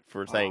you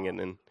for saying it,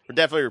 and for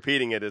definitely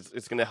repeating it.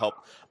 It's gonna help.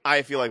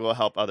 I feel like will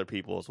help other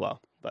people as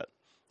well. But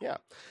yeah,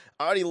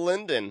 Artie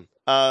Linden.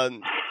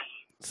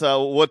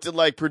 So what's it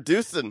like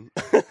producing?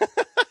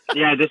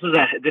 Yeah, this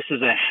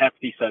is a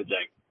hefty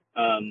subject.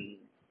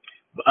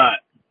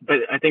 But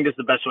I think this is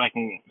the best way I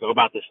can go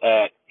about this.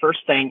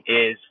 First thing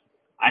is,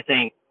 I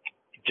think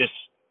just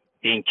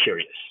being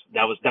curious.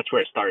 That's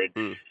where it started.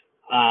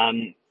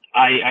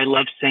 I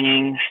loved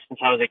singing since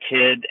I was a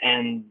kid,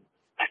 and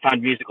I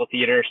found musical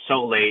theater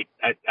so late.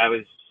 I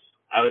was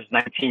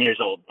 19 years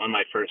old on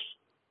my first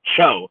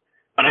show,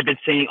 but I've been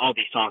singing all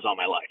these songs all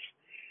my life.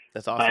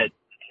 That's awesome. But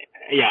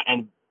yeah,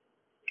 and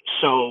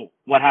so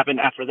what happened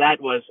after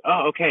that was,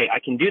 oh, okay, I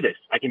can do this.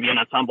 I can be an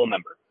ensemble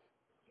member,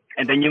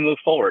 and then you move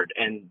forward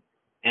and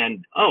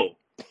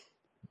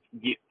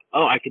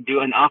I could do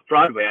an off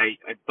Broadway.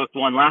 I booked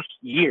one last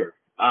year.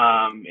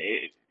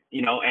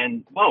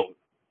 And whoa.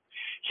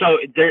 So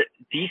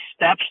these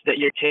steps that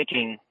you're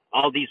taking,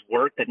 all these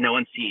work that no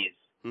one sees,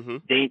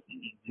 they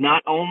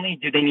not only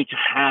do they need to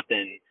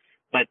happen,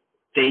 but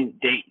they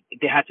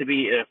have to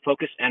be a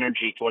focused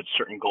energy towards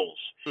certain goals,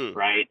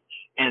 right?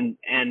 And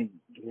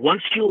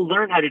once you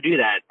learn how to do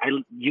that,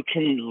 you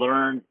can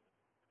learn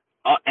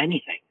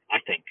anything, I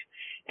think.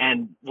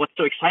 And what's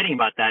so exciting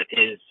about that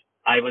is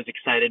I was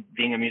excited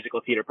being a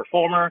musical theater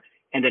performer.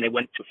 And then it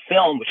went to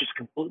film, which is a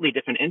completely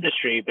different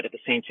industry, but at the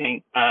same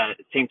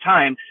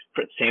time,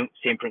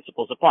 same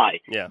principles apply.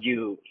 Yeah.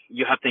 You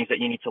have things that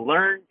you need to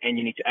learn and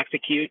you need to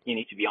execute. You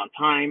need to be on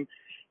time.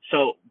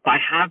 So by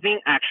having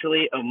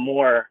actually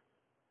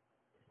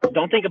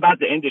don't think about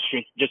the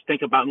industry, just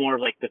think about more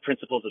like the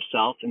principles of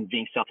self and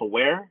being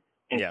self-aware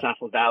and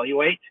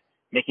self-evaluate,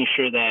 making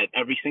sure that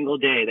every single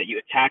day that you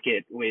attack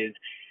it with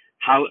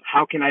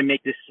how can I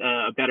make this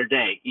a better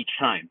day each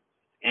time?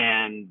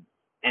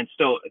 And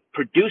so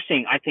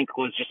producing, I think,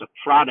 was just a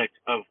product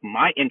of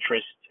my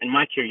interest and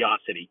my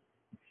curiosity,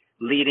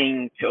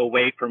 leading to a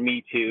way for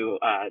me to,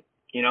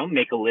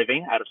 make a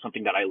living out of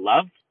something that I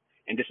love.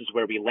 And this is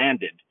where we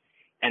landed.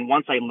 And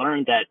once I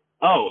learned that,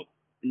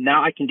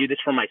 now I can do this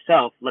for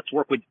myself, let's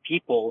work with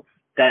people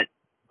that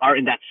are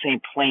in that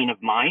same plane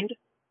of mind.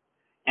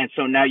 And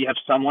so now you have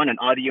an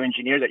audio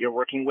engineer that you're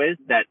working with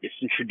that is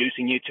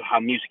introducing you to how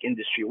music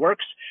industry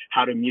works,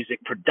 how the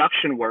music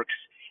production works.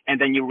 And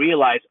then you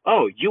realize,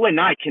 you and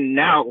I can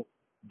now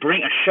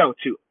bring a show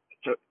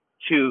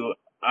to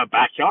a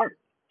backyard,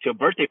 to a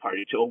birthday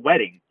party, to a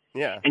wedding.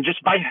 Yeah. And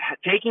just by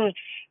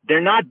they're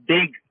not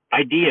big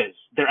ideas.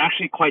 They're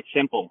actually quite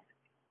simple.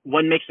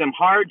 What makes them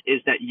hard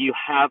is that you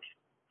have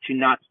to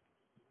not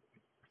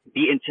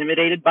be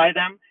intimidated by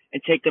them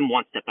and take them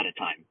one step at a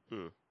time.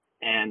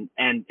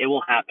 And it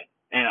will happen.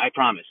 And I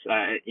promise,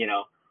 I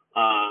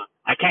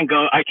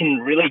can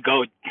really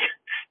go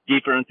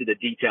deeper into the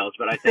details,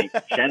 but I think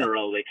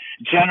generally,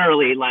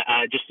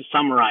 just to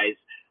summarize,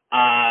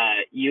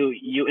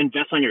 you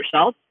invest on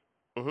yourself,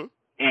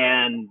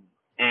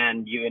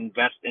 and you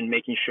invest in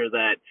making sure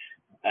that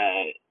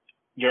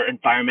your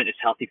environment is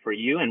healthy for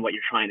you and what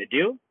you're trying to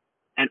do,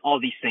 and all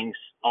these things,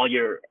 all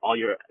your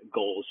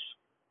goals,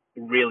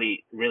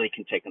 really, really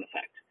can take an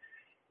effect.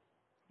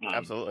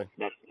 Absolutely.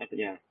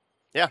 Yeah.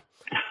 Yeah.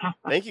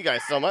 Thank you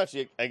guys so much.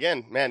 You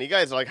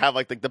guys have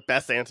the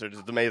best answers.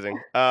 It's amazing.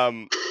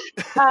 I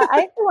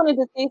actually wanted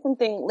to say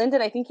something,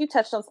 Lyndon. I think you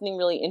touched on something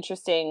really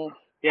interesting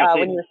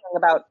when you were talking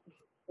about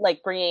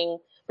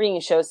bringing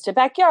shows to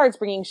backyards,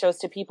 bringing shows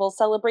to people's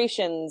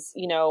celebrations,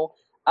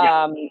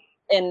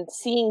 and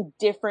seeing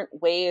different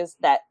ways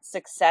that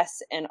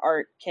success and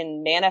art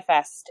can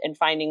manifest, and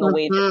finding a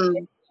way to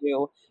get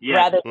you,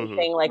 rather than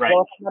saying well, if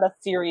I'm not a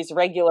series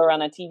regular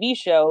on a TV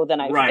show,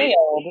 then I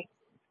failed.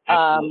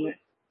 Absolutely.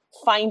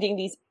 Finding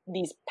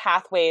these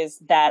pathways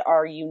that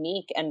are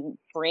unique and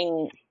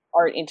bring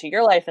art into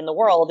your life and the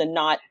world, and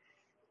not,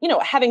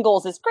 having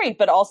goals is great,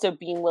 but also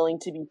being willing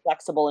to be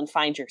flexible and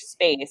find your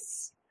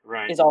space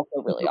is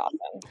also really awesome.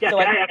 Yeah, so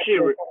I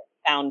actually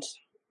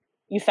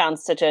you found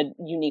such a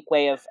unique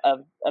way of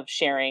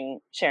sharing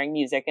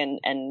music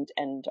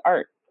and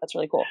art. That's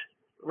really cool.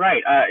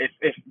 Right.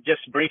 If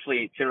just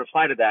briefly to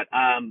reply to that,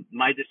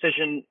 my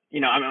decision,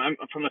 I'm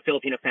from a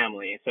Filipino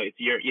family, so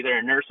you're either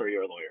a nurse or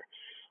you're a lawyer,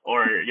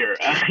 or you're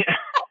right.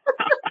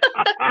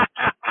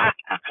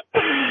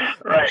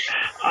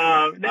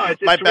 No,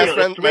 it's my best real.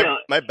 friend. It's real.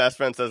 My best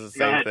friend says the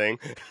same thing.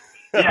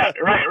 Yeah.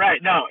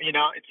 Right. No,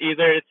 it's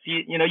either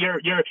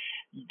you're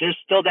there's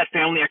still that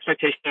family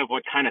expectation of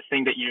what kind of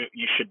thing that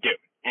you should do,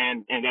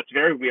 and that's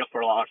very real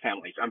for a lot of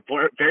families. I'm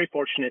very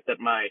fortunate that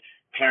my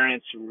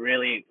parents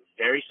really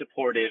very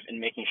supportive in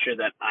making sure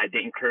that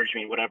they encourage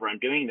me in whatever I'm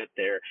doing, that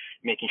they're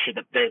making sure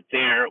that they're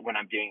there when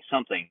I'm doing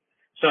something.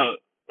 So,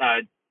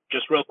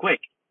 just real quick,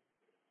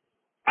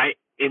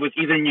 it was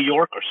either New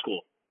York or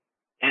school,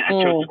 and I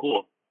chose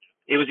school.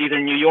 It was either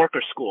New York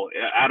or school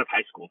out of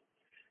high school.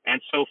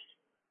 And so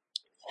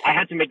I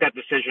had to make that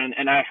decision,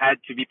 and I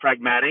had to be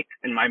pragmatic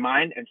in my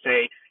mind and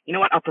say, you know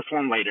what, I'll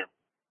perform later.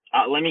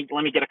 Let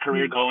me get a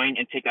career going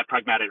and take that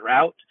pragmatic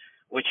route,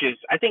 which is,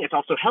 I think it's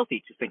also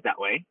healthy to think that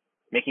way,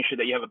 making sure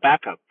that you have a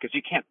backup, because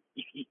you can't,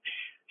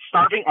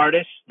 starving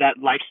artists, that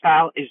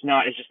lifestyle is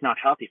just not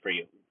healthy for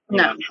you.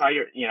 Try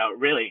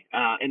really.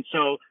 And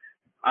so,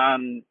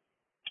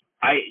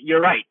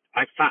 you're right.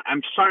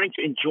 I'm starting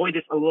to enjoy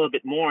this a little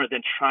bit more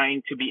than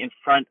trying to be in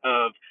front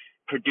of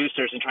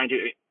producers and trying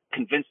to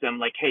convince them,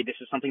 like, hey, this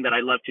is something that I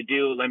love to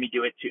do. Let me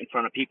do it in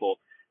front of people.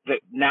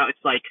 Now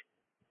it's like,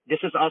 this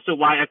is also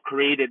why I've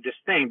created this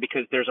thing,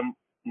 because there's a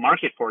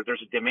market for it.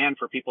 There's a demand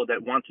for people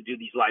that want to do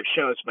these live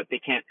shows, but they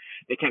can't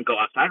go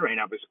outside right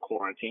now because of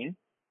quarantine,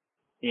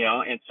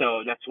 and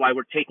so that's why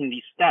we're taking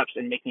these steps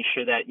and making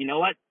sure that,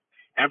 what,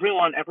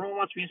 everyone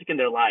wants music in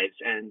their lives,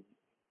 and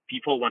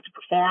people want to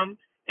perform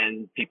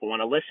and people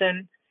want to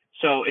listen.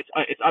 So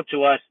it's up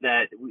to us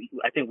that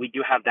I think we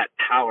do have that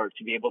power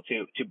to be able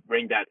to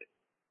bring that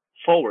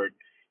forward.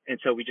 And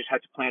so we just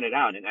have to plan it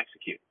out and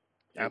execute.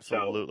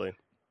 Absolutely. So,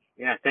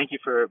 yeah. Thank you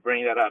for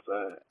bringing that up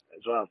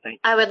as well. Thank you.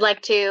 I would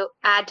like to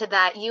add to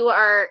that. You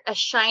are a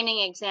shining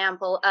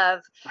example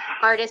of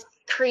artists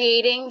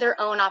creating their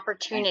own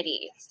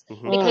opportunities,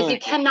 because you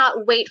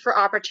cannot wait for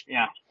opportunity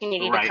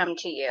to come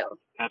to you.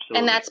 Absolutely.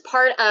 And that's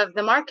part of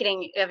the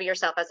marketing of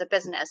yourself as a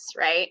business,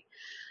 right?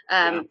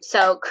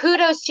 So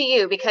kudos to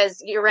you,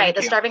 because you're right.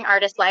 The starving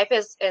artist life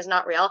is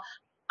not real.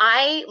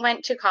 I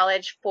went to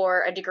college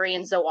for a degree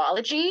in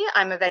zoology.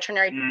 I'm a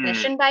veterinary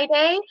technician by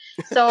day.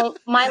 So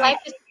my life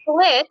is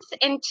split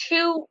in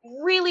two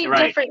really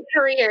different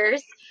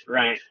careers.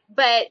 Right.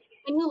 But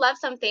when you love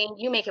something,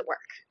 you make it work.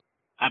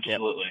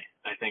 Absolutely.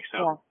 Yep. I think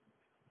so.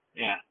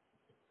 Yeah.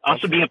 Also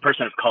Absolutely. being a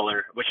person of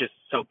color, which is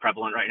so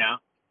prevalent right now.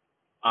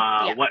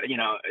 What, you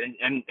know,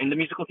 in the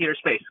musical theater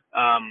space.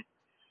 I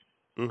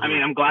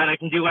mean, I'm glad I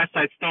can do West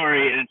Side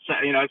Story and,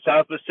 you know,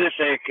 South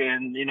Pacific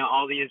and, you know,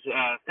 all these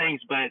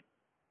things, but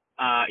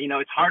you know,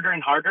 it's harder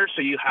and harder.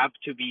 So you have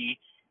to be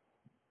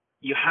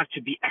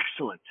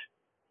excellent.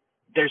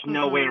 There's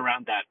no way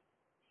around that.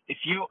 If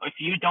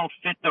you don't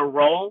fit the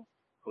role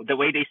the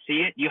way they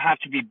see it, you have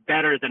to be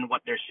better than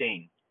what they're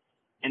seeing.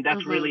 And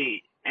that's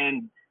really,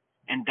 and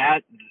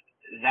that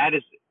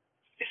is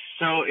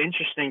so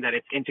interesting that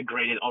it's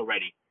integrated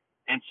already.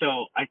 And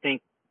so I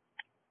think,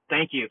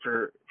 thank you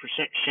for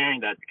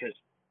sharing that, because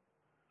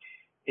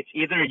it's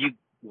either you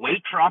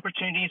wait for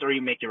opportunities or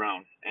you make your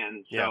own.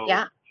 And so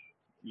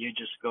you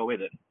just go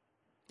with it.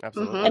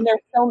 Absolutely. And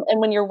and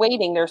when you're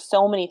waiting, there's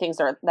so many things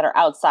that are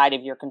outside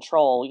of your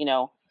control. You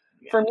know,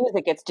 for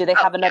music, it's, do they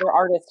have another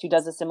artist who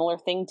does a similar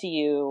thing to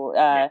you?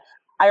 I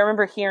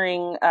remember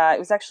hearing, it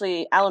was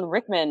actually Alan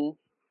Rickman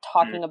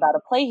talking about a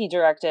play he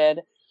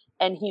directed,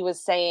 and he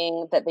was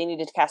saying that they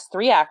needed to cast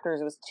 3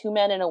 actors. It was 2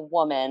 men and a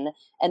woman.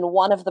 And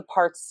one of the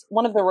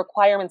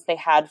requirements they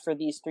had for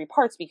these 3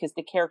 parts, because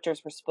the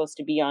characters were supposed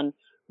to be on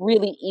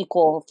really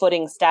equal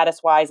footing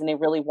status wise, and they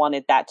really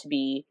wanted that to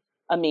be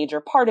a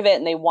major part of it,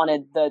 and they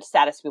wanted the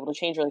status to be able to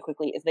change really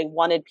quickly, is they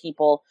wanted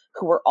people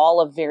who were all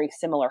of very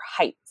similar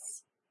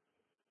heights.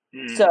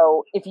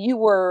 So if you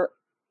were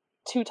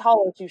too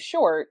tall or too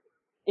short,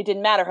 it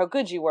didn't matter how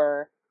good you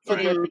were for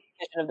the vision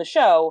of the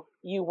show,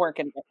 you weren't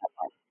going to get that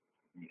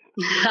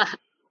part.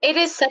 It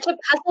is such a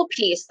puzzle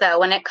piece, though,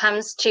 when it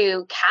comes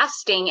to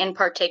casting in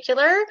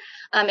particular.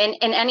 In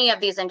any of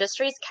these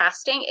industries,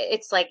 casting,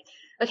 it's like,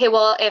 okay,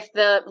 well, if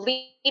the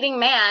leading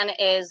man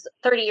is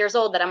 30 years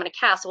old that I'm going to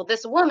cast, well,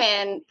 this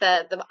woman,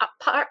 the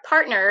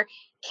partner,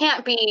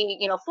 can't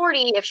be,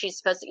 40 if she's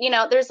supposed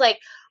to, there's like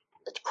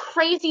a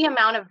crazy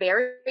amount of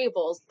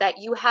variables that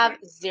you have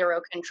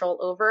zero control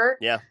over.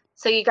 Yeah.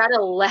 So you got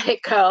to let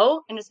it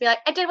go and just be like,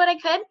 I did what I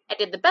could. I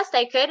did the best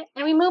I could,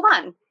 and we move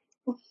on.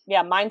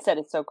 Yeah, mindset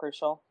is so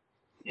crucial.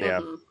 Yeah.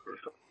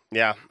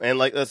 Yeah. And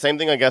like the same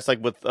thing, I guess,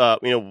 like with,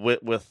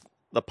 with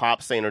the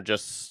pop scene or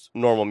just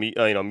normal,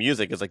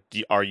 music is like,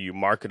 are you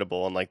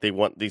marketable? And like, they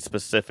want these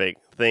specific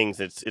things.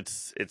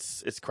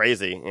 It's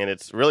crazy, and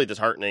it's really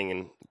disheartening.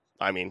 And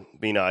I mean,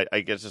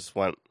 I guess just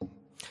went,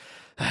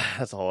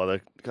 that's a whole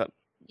other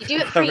you do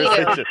it for you.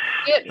 Do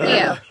it for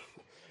you.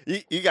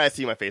 You guys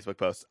see my Facebook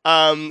post.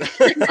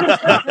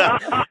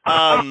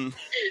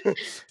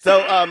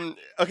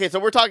 Okay, so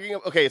we're talking.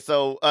 Okay,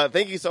 so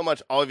thank you so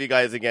much, all of you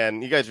guys.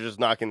 Again, you guys are just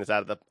knocking this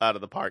out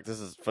of the park. This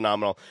is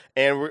phenomenal,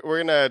 and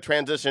we're gonna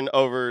transition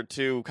over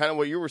to kind of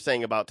what you were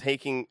saying about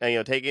taking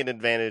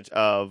advantage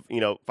of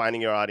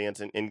finding your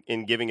audience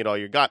and giving it all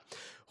you got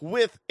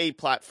with a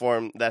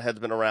platform that has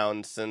been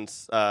around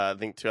since I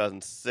think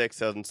 2006,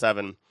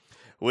 2007,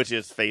 which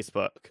is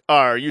Facebook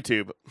or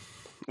YouTube.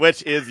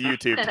 Which is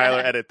YouTube. Tyler,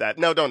 edit that.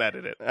 No, don't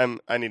edit it.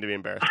 I need to be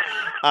embarrassed.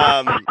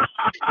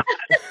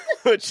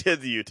 Which is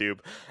YouTube.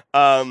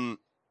 And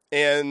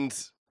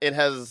it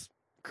has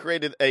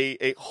created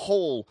a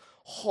whole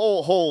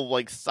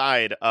like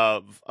side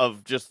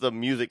of just the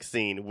music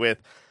scene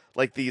with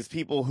like these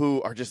people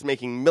who are just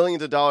making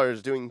millions of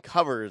dollars doing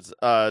covers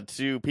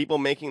to people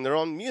making their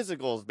own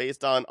musicals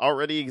based on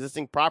already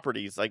existing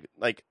properties,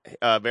 like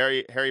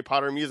very Harry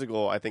Potter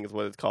musical, I think is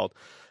what it's called.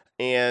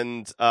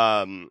 And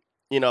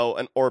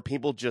or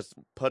people just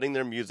putting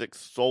their music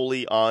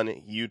solely on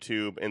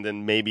YouTube and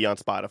then maybe on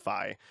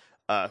Spotify,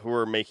 who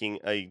are making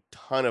a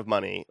ton of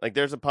money. Like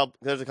there's a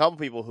couple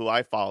people who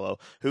I follow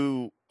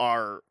who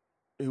are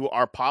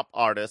pop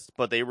artists,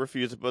 but they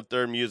refuse to put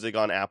their music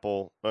on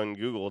Apple and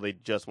Google. They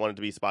just want it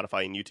to be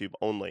Spotify and YouTube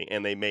only,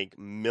 and they make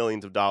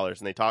millions of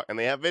dollars. And they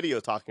have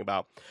videos talking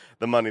about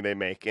the money they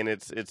make, and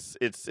it's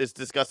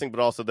disgusting,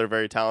 but also they're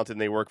very talented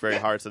and they work very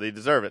hard, so they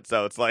deserve it.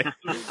 So it's like,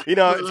 it's kind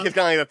of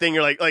like the thing.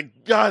 You're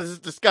like God, this is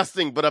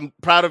disgusting, but I'm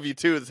proud of you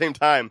too at the same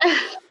time.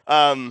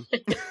 I'm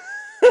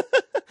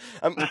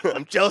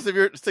jealous of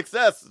your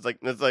success. It's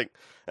like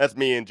that's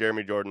me and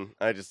Jeremy Jordan.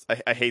 I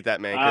hate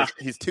that man because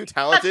he's too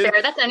talented. That's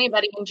fair. That's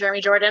anybody in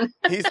Jeremy Jordan.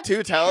 He's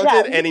too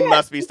talented, and he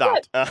must be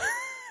stopped. You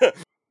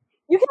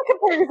can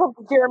compare yourself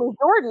to Jeremy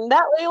Jordan.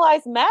 That way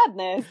lies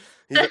madness.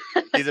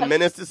 He's a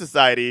menace to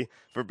society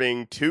for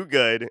being too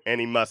good, and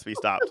he must be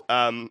stopped.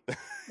 Sorry.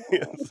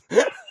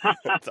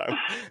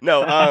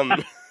 No.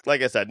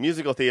 Like I said,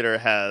 musical theater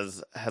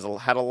has had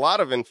a lot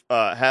of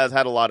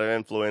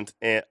influence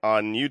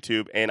on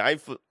YouTube, and I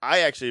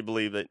actually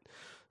believe that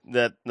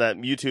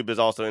YouTube has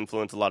also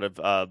influenced a lot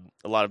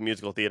of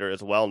musical theater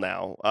as well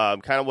now.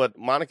 Kind of what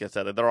Monica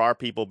said, that there are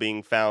people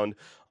being found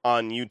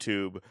on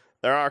YouTube.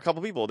 There are a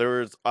couple people. There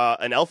was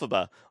an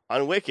Elphaba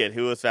on Wicked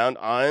who was found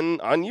on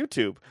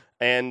YouTube,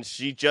 and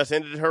she just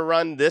ended her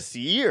run this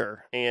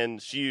year,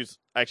 and she's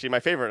actually my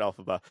favorite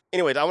alphabet.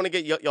 Anyways, I want to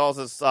get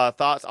y'all's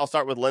thoughts. I'll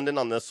start with Lyndon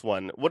on this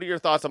one. What are your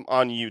thoughts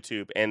on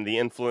YouTube and the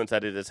influence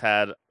that it has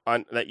had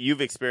on that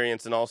you've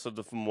experienced, and also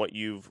from what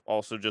you've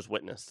also just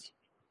witnessed?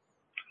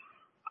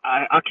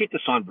 I'll keep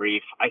this on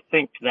brief. I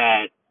think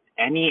that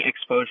any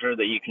exposure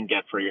that you can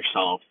get for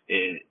yourself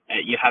is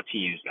you have to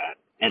use that,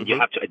 and you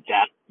have to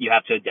adapt. You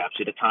have to adapt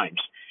to the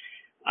times.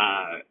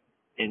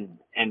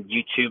 And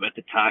YouTube at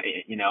the time,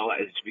 you know,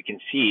 as we can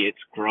see, it's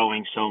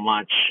growing so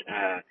much.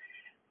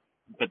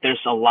 But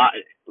there's a lot.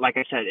 Like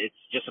I said,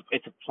 it's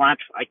a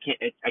platform.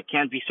 I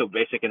can't be so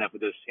basic enough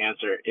with this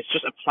answer. It's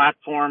just a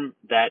platform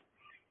that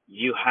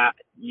you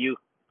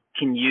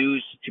can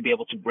use to be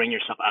able to bring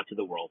yourself out to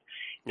the world.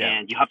 Yeah.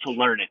 And you have to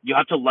learn it. You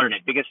have to learn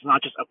it because it's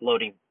not just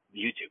uploading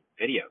YouTube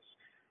videos.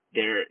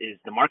 There is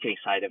the marketing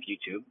side of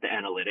YouTube, the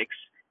analytics.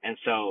 And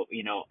so,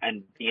 you know,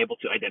 and being able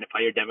to identify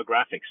your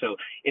demographics. So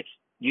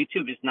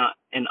YouTube is not,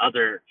 in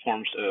other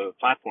forms of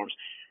platforms,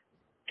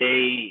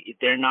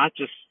 they're not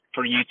just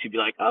for you to be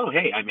like, oh,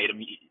 hey, I made a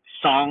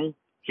song.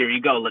 Here you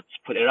go. Let's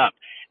put it up.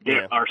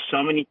 There are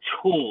so many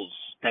tools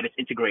that it's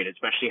integrated,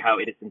 especially how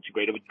it is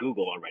integrated with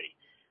Google already.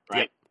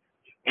 Right.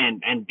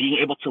 Yep. And being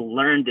able to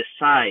learn this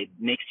side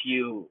makes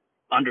you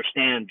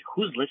understand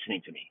who's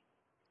listening to me.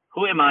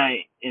 Who am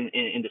I in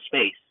the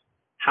space?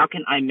 How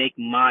can I make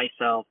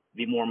myself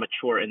be more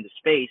mature in the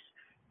space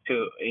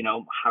to, you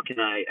know, how can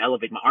I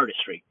elevate my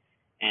artistry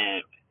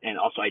and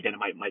also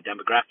identify my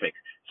demographics?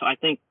 So I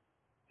think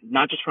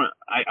not just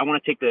I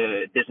want to take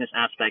the business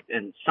aspect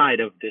and side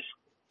of this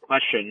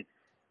question,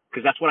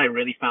 because that's what I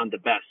really found the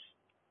best.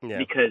 Yeah.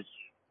 Because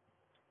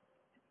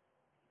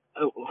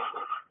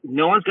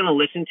no one's going to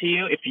listen to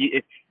you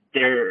if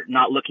they're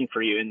not looking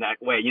for you in that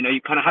way. You know,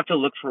 you kind of have to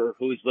look for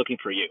who's looking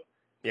for you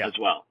as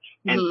well.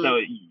 And so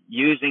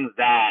using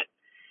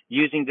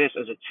this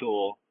as a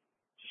tool,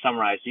 to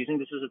summarize, using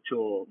this as a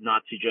tool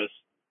not to just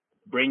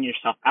bring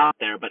yourself out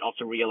there, but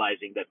also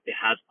realizing that it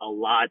has a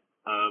lot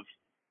of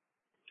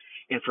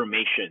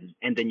information.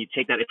 And then you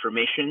take that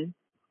information,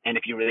 and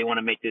if you really want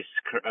to make this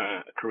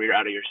career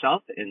out of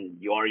yourself and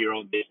you are your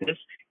own business,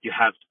 you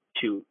have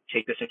to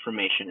take this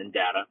information and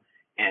data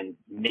and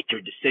make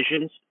your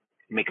decisions,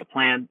 make a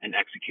plan, and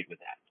execute with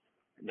that.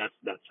 And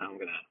that's how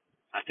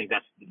I think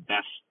that's the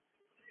best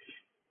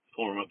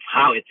form of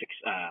how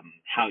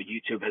how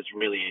YouTube has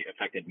really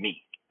affected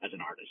me as an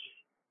artist.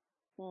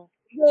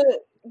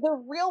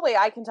 The real way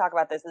I can talk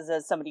about this is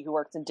as somebody who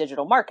works in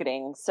digital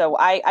marketing. So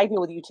I deal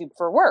with YouTube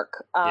for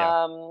work.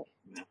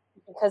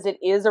 Because it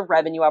is a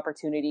revenue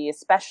opportunity,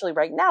 especially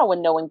right now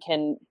when no one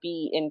can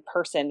be in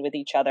person with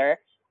each other.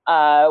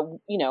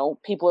 You know,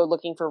 people are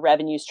looking for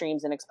revenue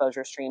streams and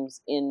exposure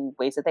streams in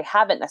ways that they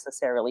haven't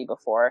necessarily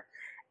before.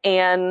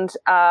 And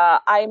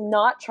I'm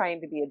not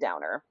trying to be a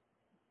downer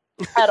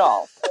at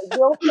all.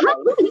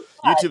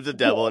 YouTube's the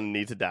devil and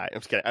needs to die. I'm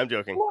just kidding. I'm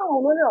joking.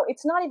 No.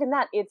 It's not even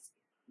that.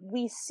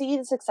 We see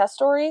the success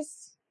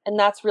stories, and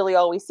that's really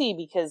all we see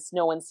because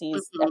no one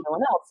sees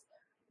everyone else.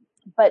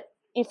 But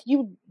if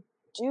you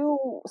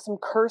do some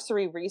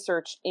cursory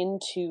research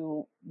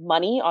into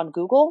money on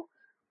Google,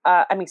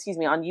 on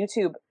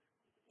YouTube,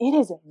 it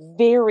is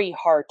very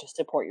hard to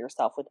support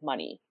yourself with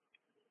money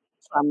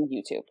from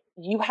YouTube.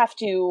 You have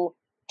to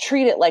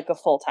treat it like a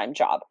full-time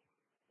job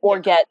or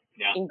get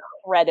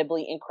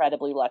incredibly,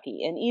 incredibly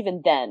lucky. And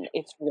even then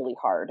it's really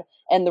hard.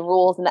 And the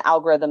rules and the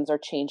algorithms are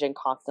changing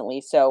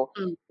constantly. So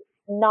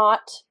I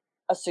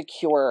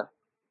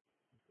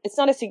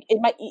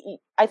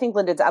think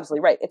Lyndon's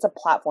absolutely right. It's a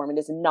platform. It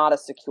is not a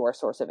secure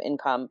source of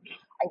income.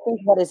 I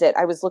think, what is it?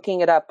 I was looking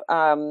it up.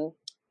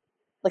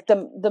 Like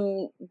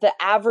the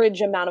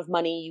average amount of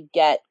money you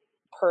get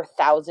per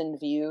 1,000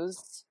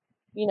 views,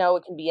 you know,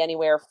 it can be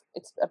anywhere.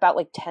 It's about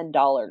like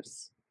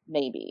 $10,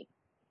 maybe.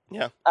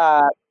 Yeah.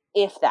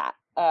 If that.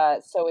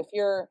 So if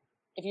you're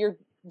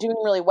doing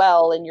really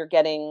well and you're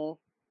getting,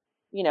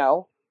 you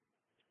know,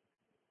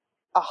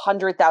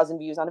 100,000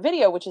 views on a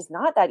video, which is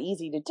not that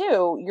easy to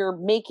do, you're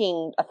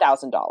making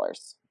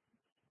 $1,000.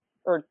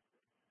 Or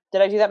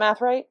did I do that math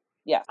right?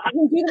 Yeah.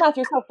 You can do the math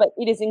yourself, but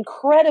it is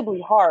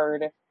incredibly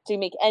hard to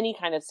make any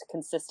kind of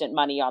consistent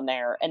money on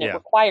there. And it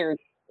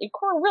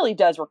really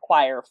does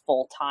require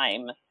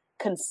full-time,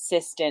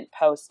 consistent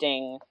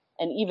posting.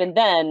 And even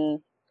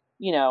then,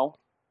 you know,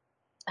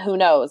 who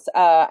knows?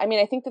 I mean,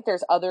 I think that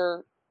there's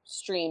other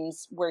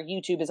streams where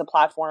YouTube is a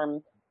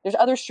platform. There's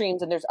other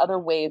streams and there's other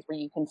ways where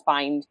you can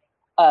find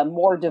a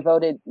more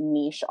devoted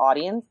niche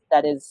audience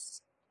that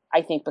is,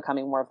 I think,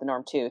 becoming more of the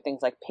norm too.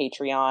 Things like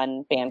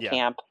Patreon,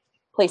 Bandcamp,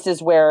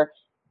 places where,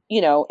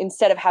 you know,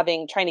 instead of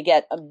trying to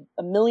get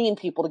a million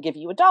people to give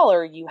you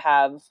 $1, you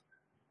have,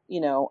 you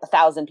know,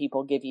 1,000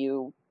 people give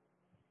you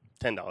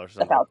 $10,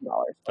 $1,000,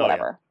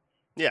 whatever.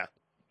 Yeah,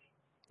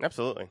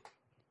 absolutely.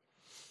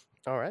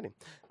 Alrighty.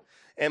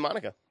 And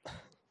Monica.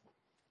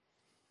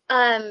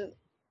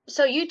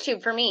 So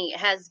YouTube for me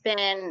has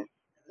been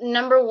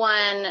number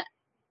one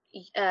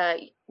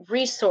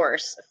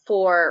resource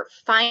for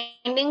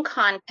finding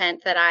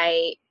content that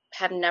I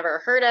have never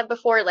heard of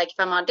before. Like if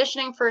I'm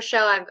auditioning for a show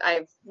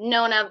I've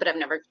known of, but I've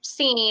never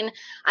seen,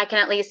 I can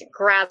at least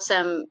grab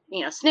some,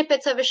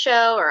 snippets of a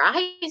show or a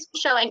high school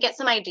show and get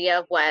some idea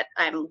of what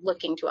I'm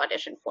looking to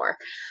audition for.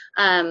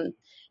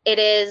 It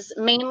is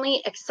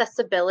mainly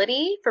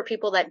accessibility for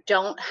people that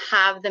don't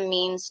have the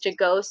means to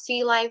go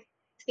see live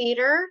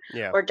theater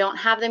or don't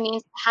have the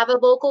means to have a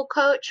vocal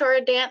coach or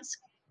a dance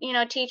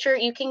teacher.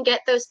 You can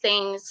get those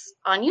things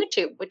on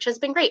YouTube, which has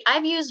been great.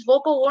 I've used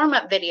vocal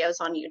warm-up videos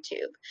on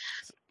YouTube.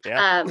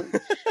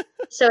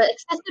 So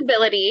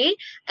accessibility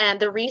and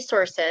the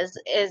resources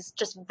is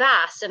just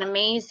vast and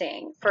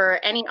amazing for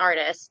any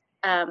artist.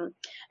 And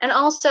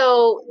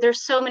also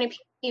there's so many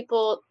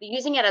people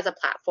using it as a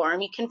platform.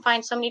 You can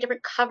find so many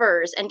different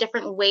covers and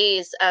different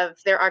ways of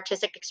their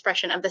artistic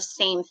expression of the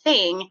same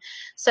thing.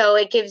 So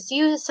it gives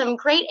you some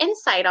great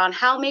insight on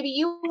how maybe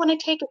you want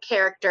to take a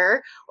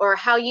character or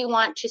how you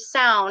want to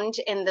sound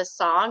in the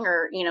song,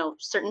 or,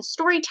 certain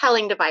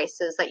storytelling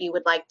devices that you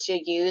would like to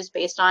use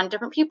based on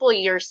different people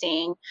you're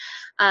seeing.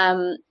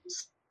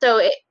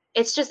 So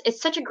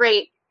it's such a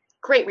great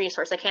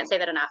resource. I can't say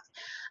that enough.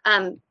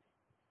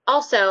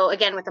 Also,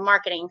 again, with the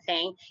marketing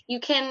thing,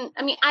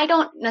 I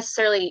don't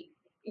necessarily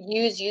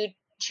use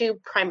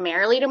YouTube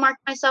primarily to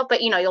market myself,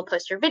 but you'll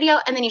post your video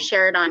and then you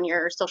share it on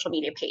your social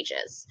media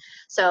pages.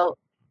 So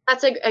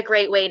that's a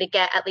great way to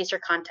get at least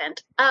your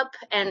content up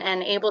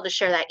and able to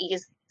share that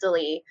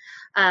easily.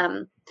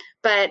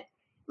 But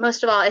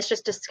most of all, it's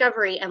just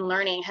discovery and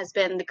learning has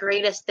been the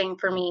greatest thing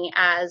for me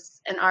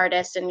as an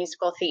artist in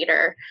musical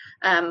theater.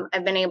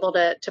 I've been able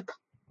to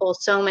pull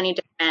so many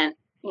different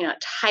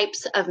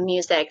types of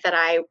music that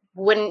I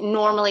wouldn't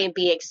normally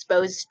be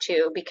exposed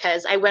to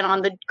because I went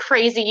on the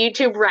crazy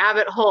YouTube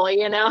rabbit hole,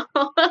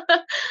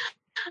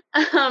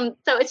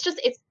 So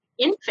it's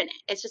infinite.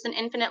 It's just an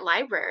infinite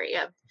library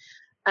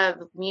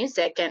of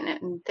music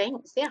and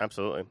things. Yeah.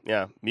 Absolutely.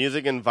 Yeah.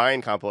 Music and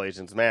Vine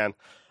compilations, man.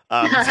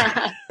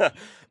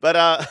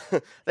 But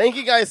thank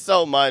you guys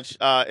so much.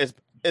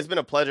 It's been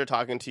a pleasure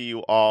talking to you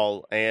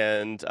all,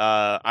 and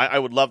I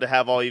would love to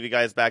have all of you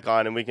guys back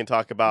on, and we can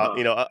talk about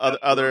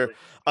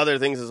other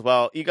things as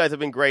well. You guys have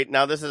been great.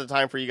 Now this is a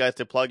time for you guys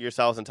to plug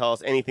yourselves and tell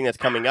us anything that's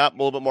coming up, a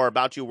little bit more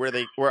about you,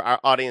 where our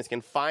audience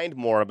can find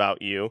more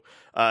about you,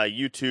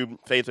 YouTube,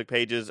 Facebook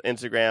pages,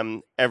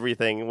 Instagram,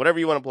 everything, whatever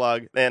you want to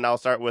plug. And I'll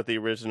start with the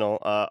original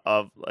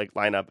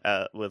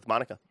lineup with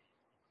Monica.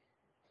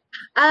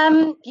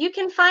 You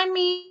can find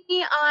me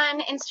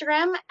on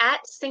Instagram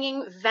at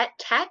Singing Vet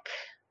Tech.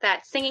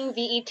 That's Singing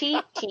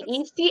VETTECH.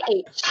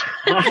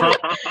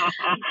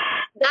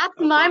 That's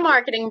my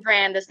marketing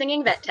brand, the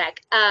Singing Vet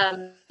Tech.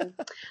 Other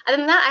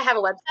than that, I have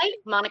a website,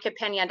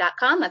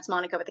 monicapena.com. That's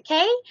Monica with a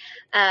K.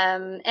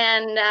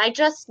 And I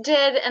just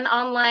did an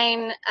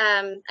online,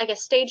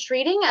 staged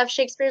reading of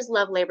Shakespeare's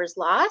Love Labour's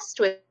Lost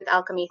with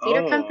Alchemy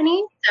Theater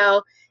Company.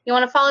 So you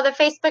want to follow the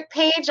Facebook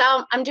page.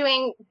 I'm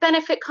doing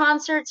benefit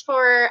concerts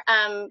for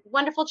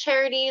wonderful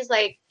charities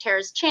like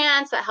Tara's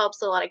Chance that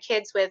helps a lot of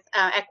kids with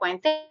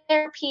equine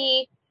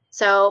therapy.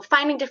 So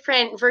finding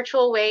different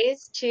virtual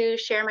ways to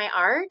share my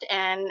art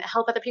and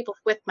help other people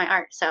with my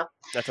art. So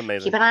that's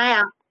amazing. Keep an eye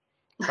out.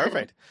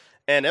 Perfect.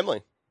 And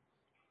Emily?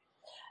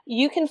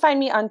 You can find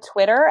me on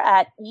Twitter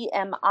at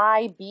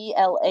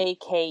EMIBLAKE.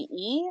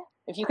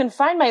 If you can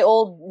find my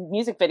old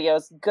music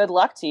videos, good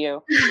luck to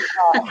you.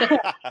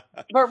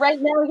 But right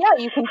now,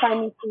 you can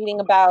find me tweeting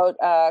about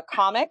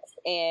comics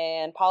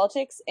and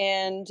politics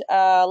and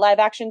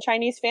live-action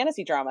Chinese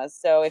fantasy dramas.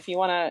 So if you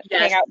want to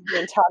hang out with me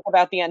and talk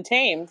about the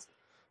Untamed,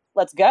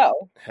 let's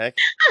go. Heck,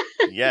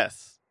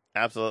 yes,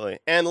 absolutely.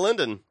 And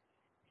Lyndon?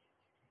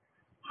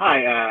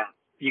 Hi,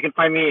 you can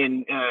find me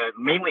in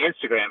mainly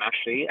Instagram,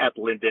 actually, at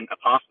Lyndon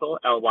Apostle,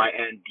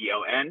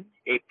 LYNDON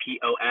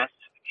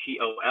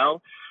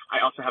APOSTOL. I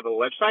also have a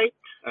website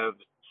of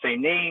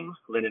same name,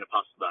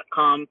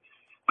 lyndonapostle.com.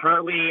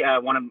 Currently,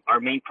 one of our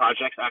main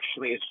projects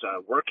actually is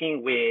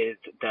working with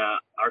the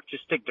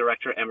artistic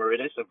director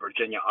emeritus of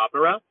Virginia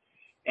Opera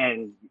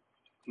and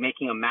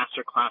making a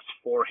master class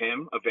for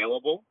him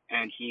available.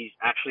 And he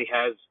actually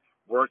has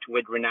worked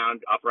with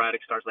renowned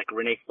operatic stars like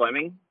Renee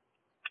Fleming.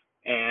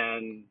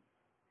 And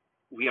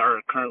we are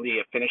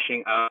currently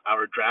finishing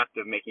our draft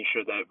of making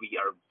sure that we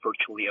are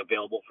virtually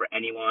available for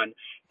anyone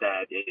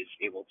that is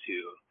able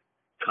to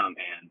come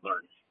and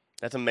learn.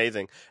 That's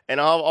amazing.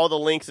 And I'll have all the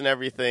links and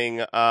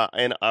everything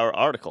in our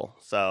article.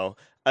 So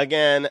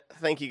again,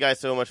 thank you guys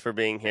so much for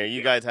being here.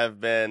 You guys have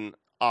been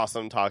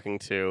awesome talking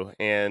to,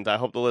 and I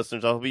hope I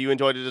hope you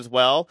enjoyed it as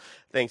well.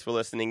 Thanks for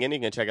listening in. You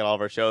can check out all of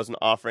our shows and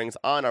offerings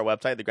on our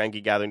website,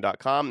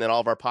 thegrandgeekgathering.com, and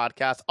all of our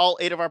podcasts. All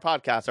 8 of our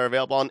podcasts are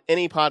available on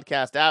any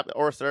podcast app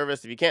or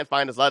service. If you can't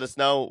find us, let us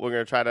know. We're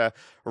going to try to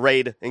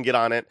raid and get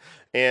on it.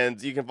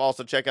 And you can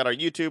also check out our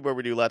YouTube where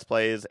we do Let's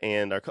Plays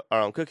and our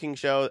own cooking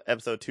show.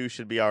 Episode 2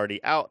 should be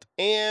already out.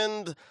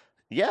 And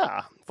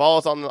yeah, follow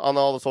us on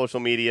all the social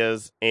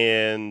medias,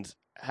 and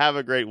have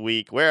a great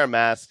week. Wear a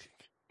mask.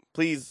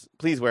 Please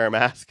wear a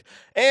mask.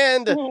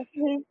 And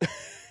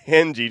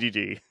and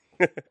GGG.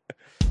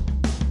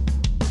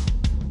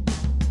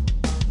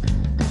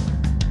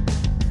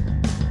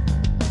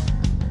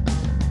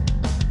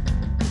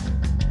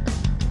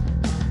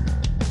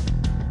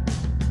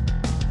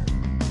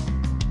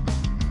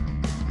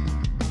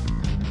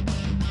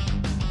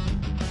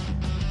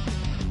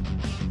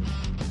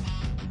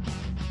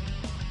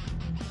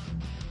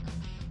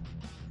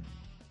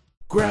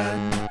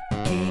 Grand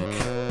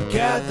Geek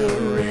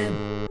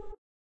Gathering.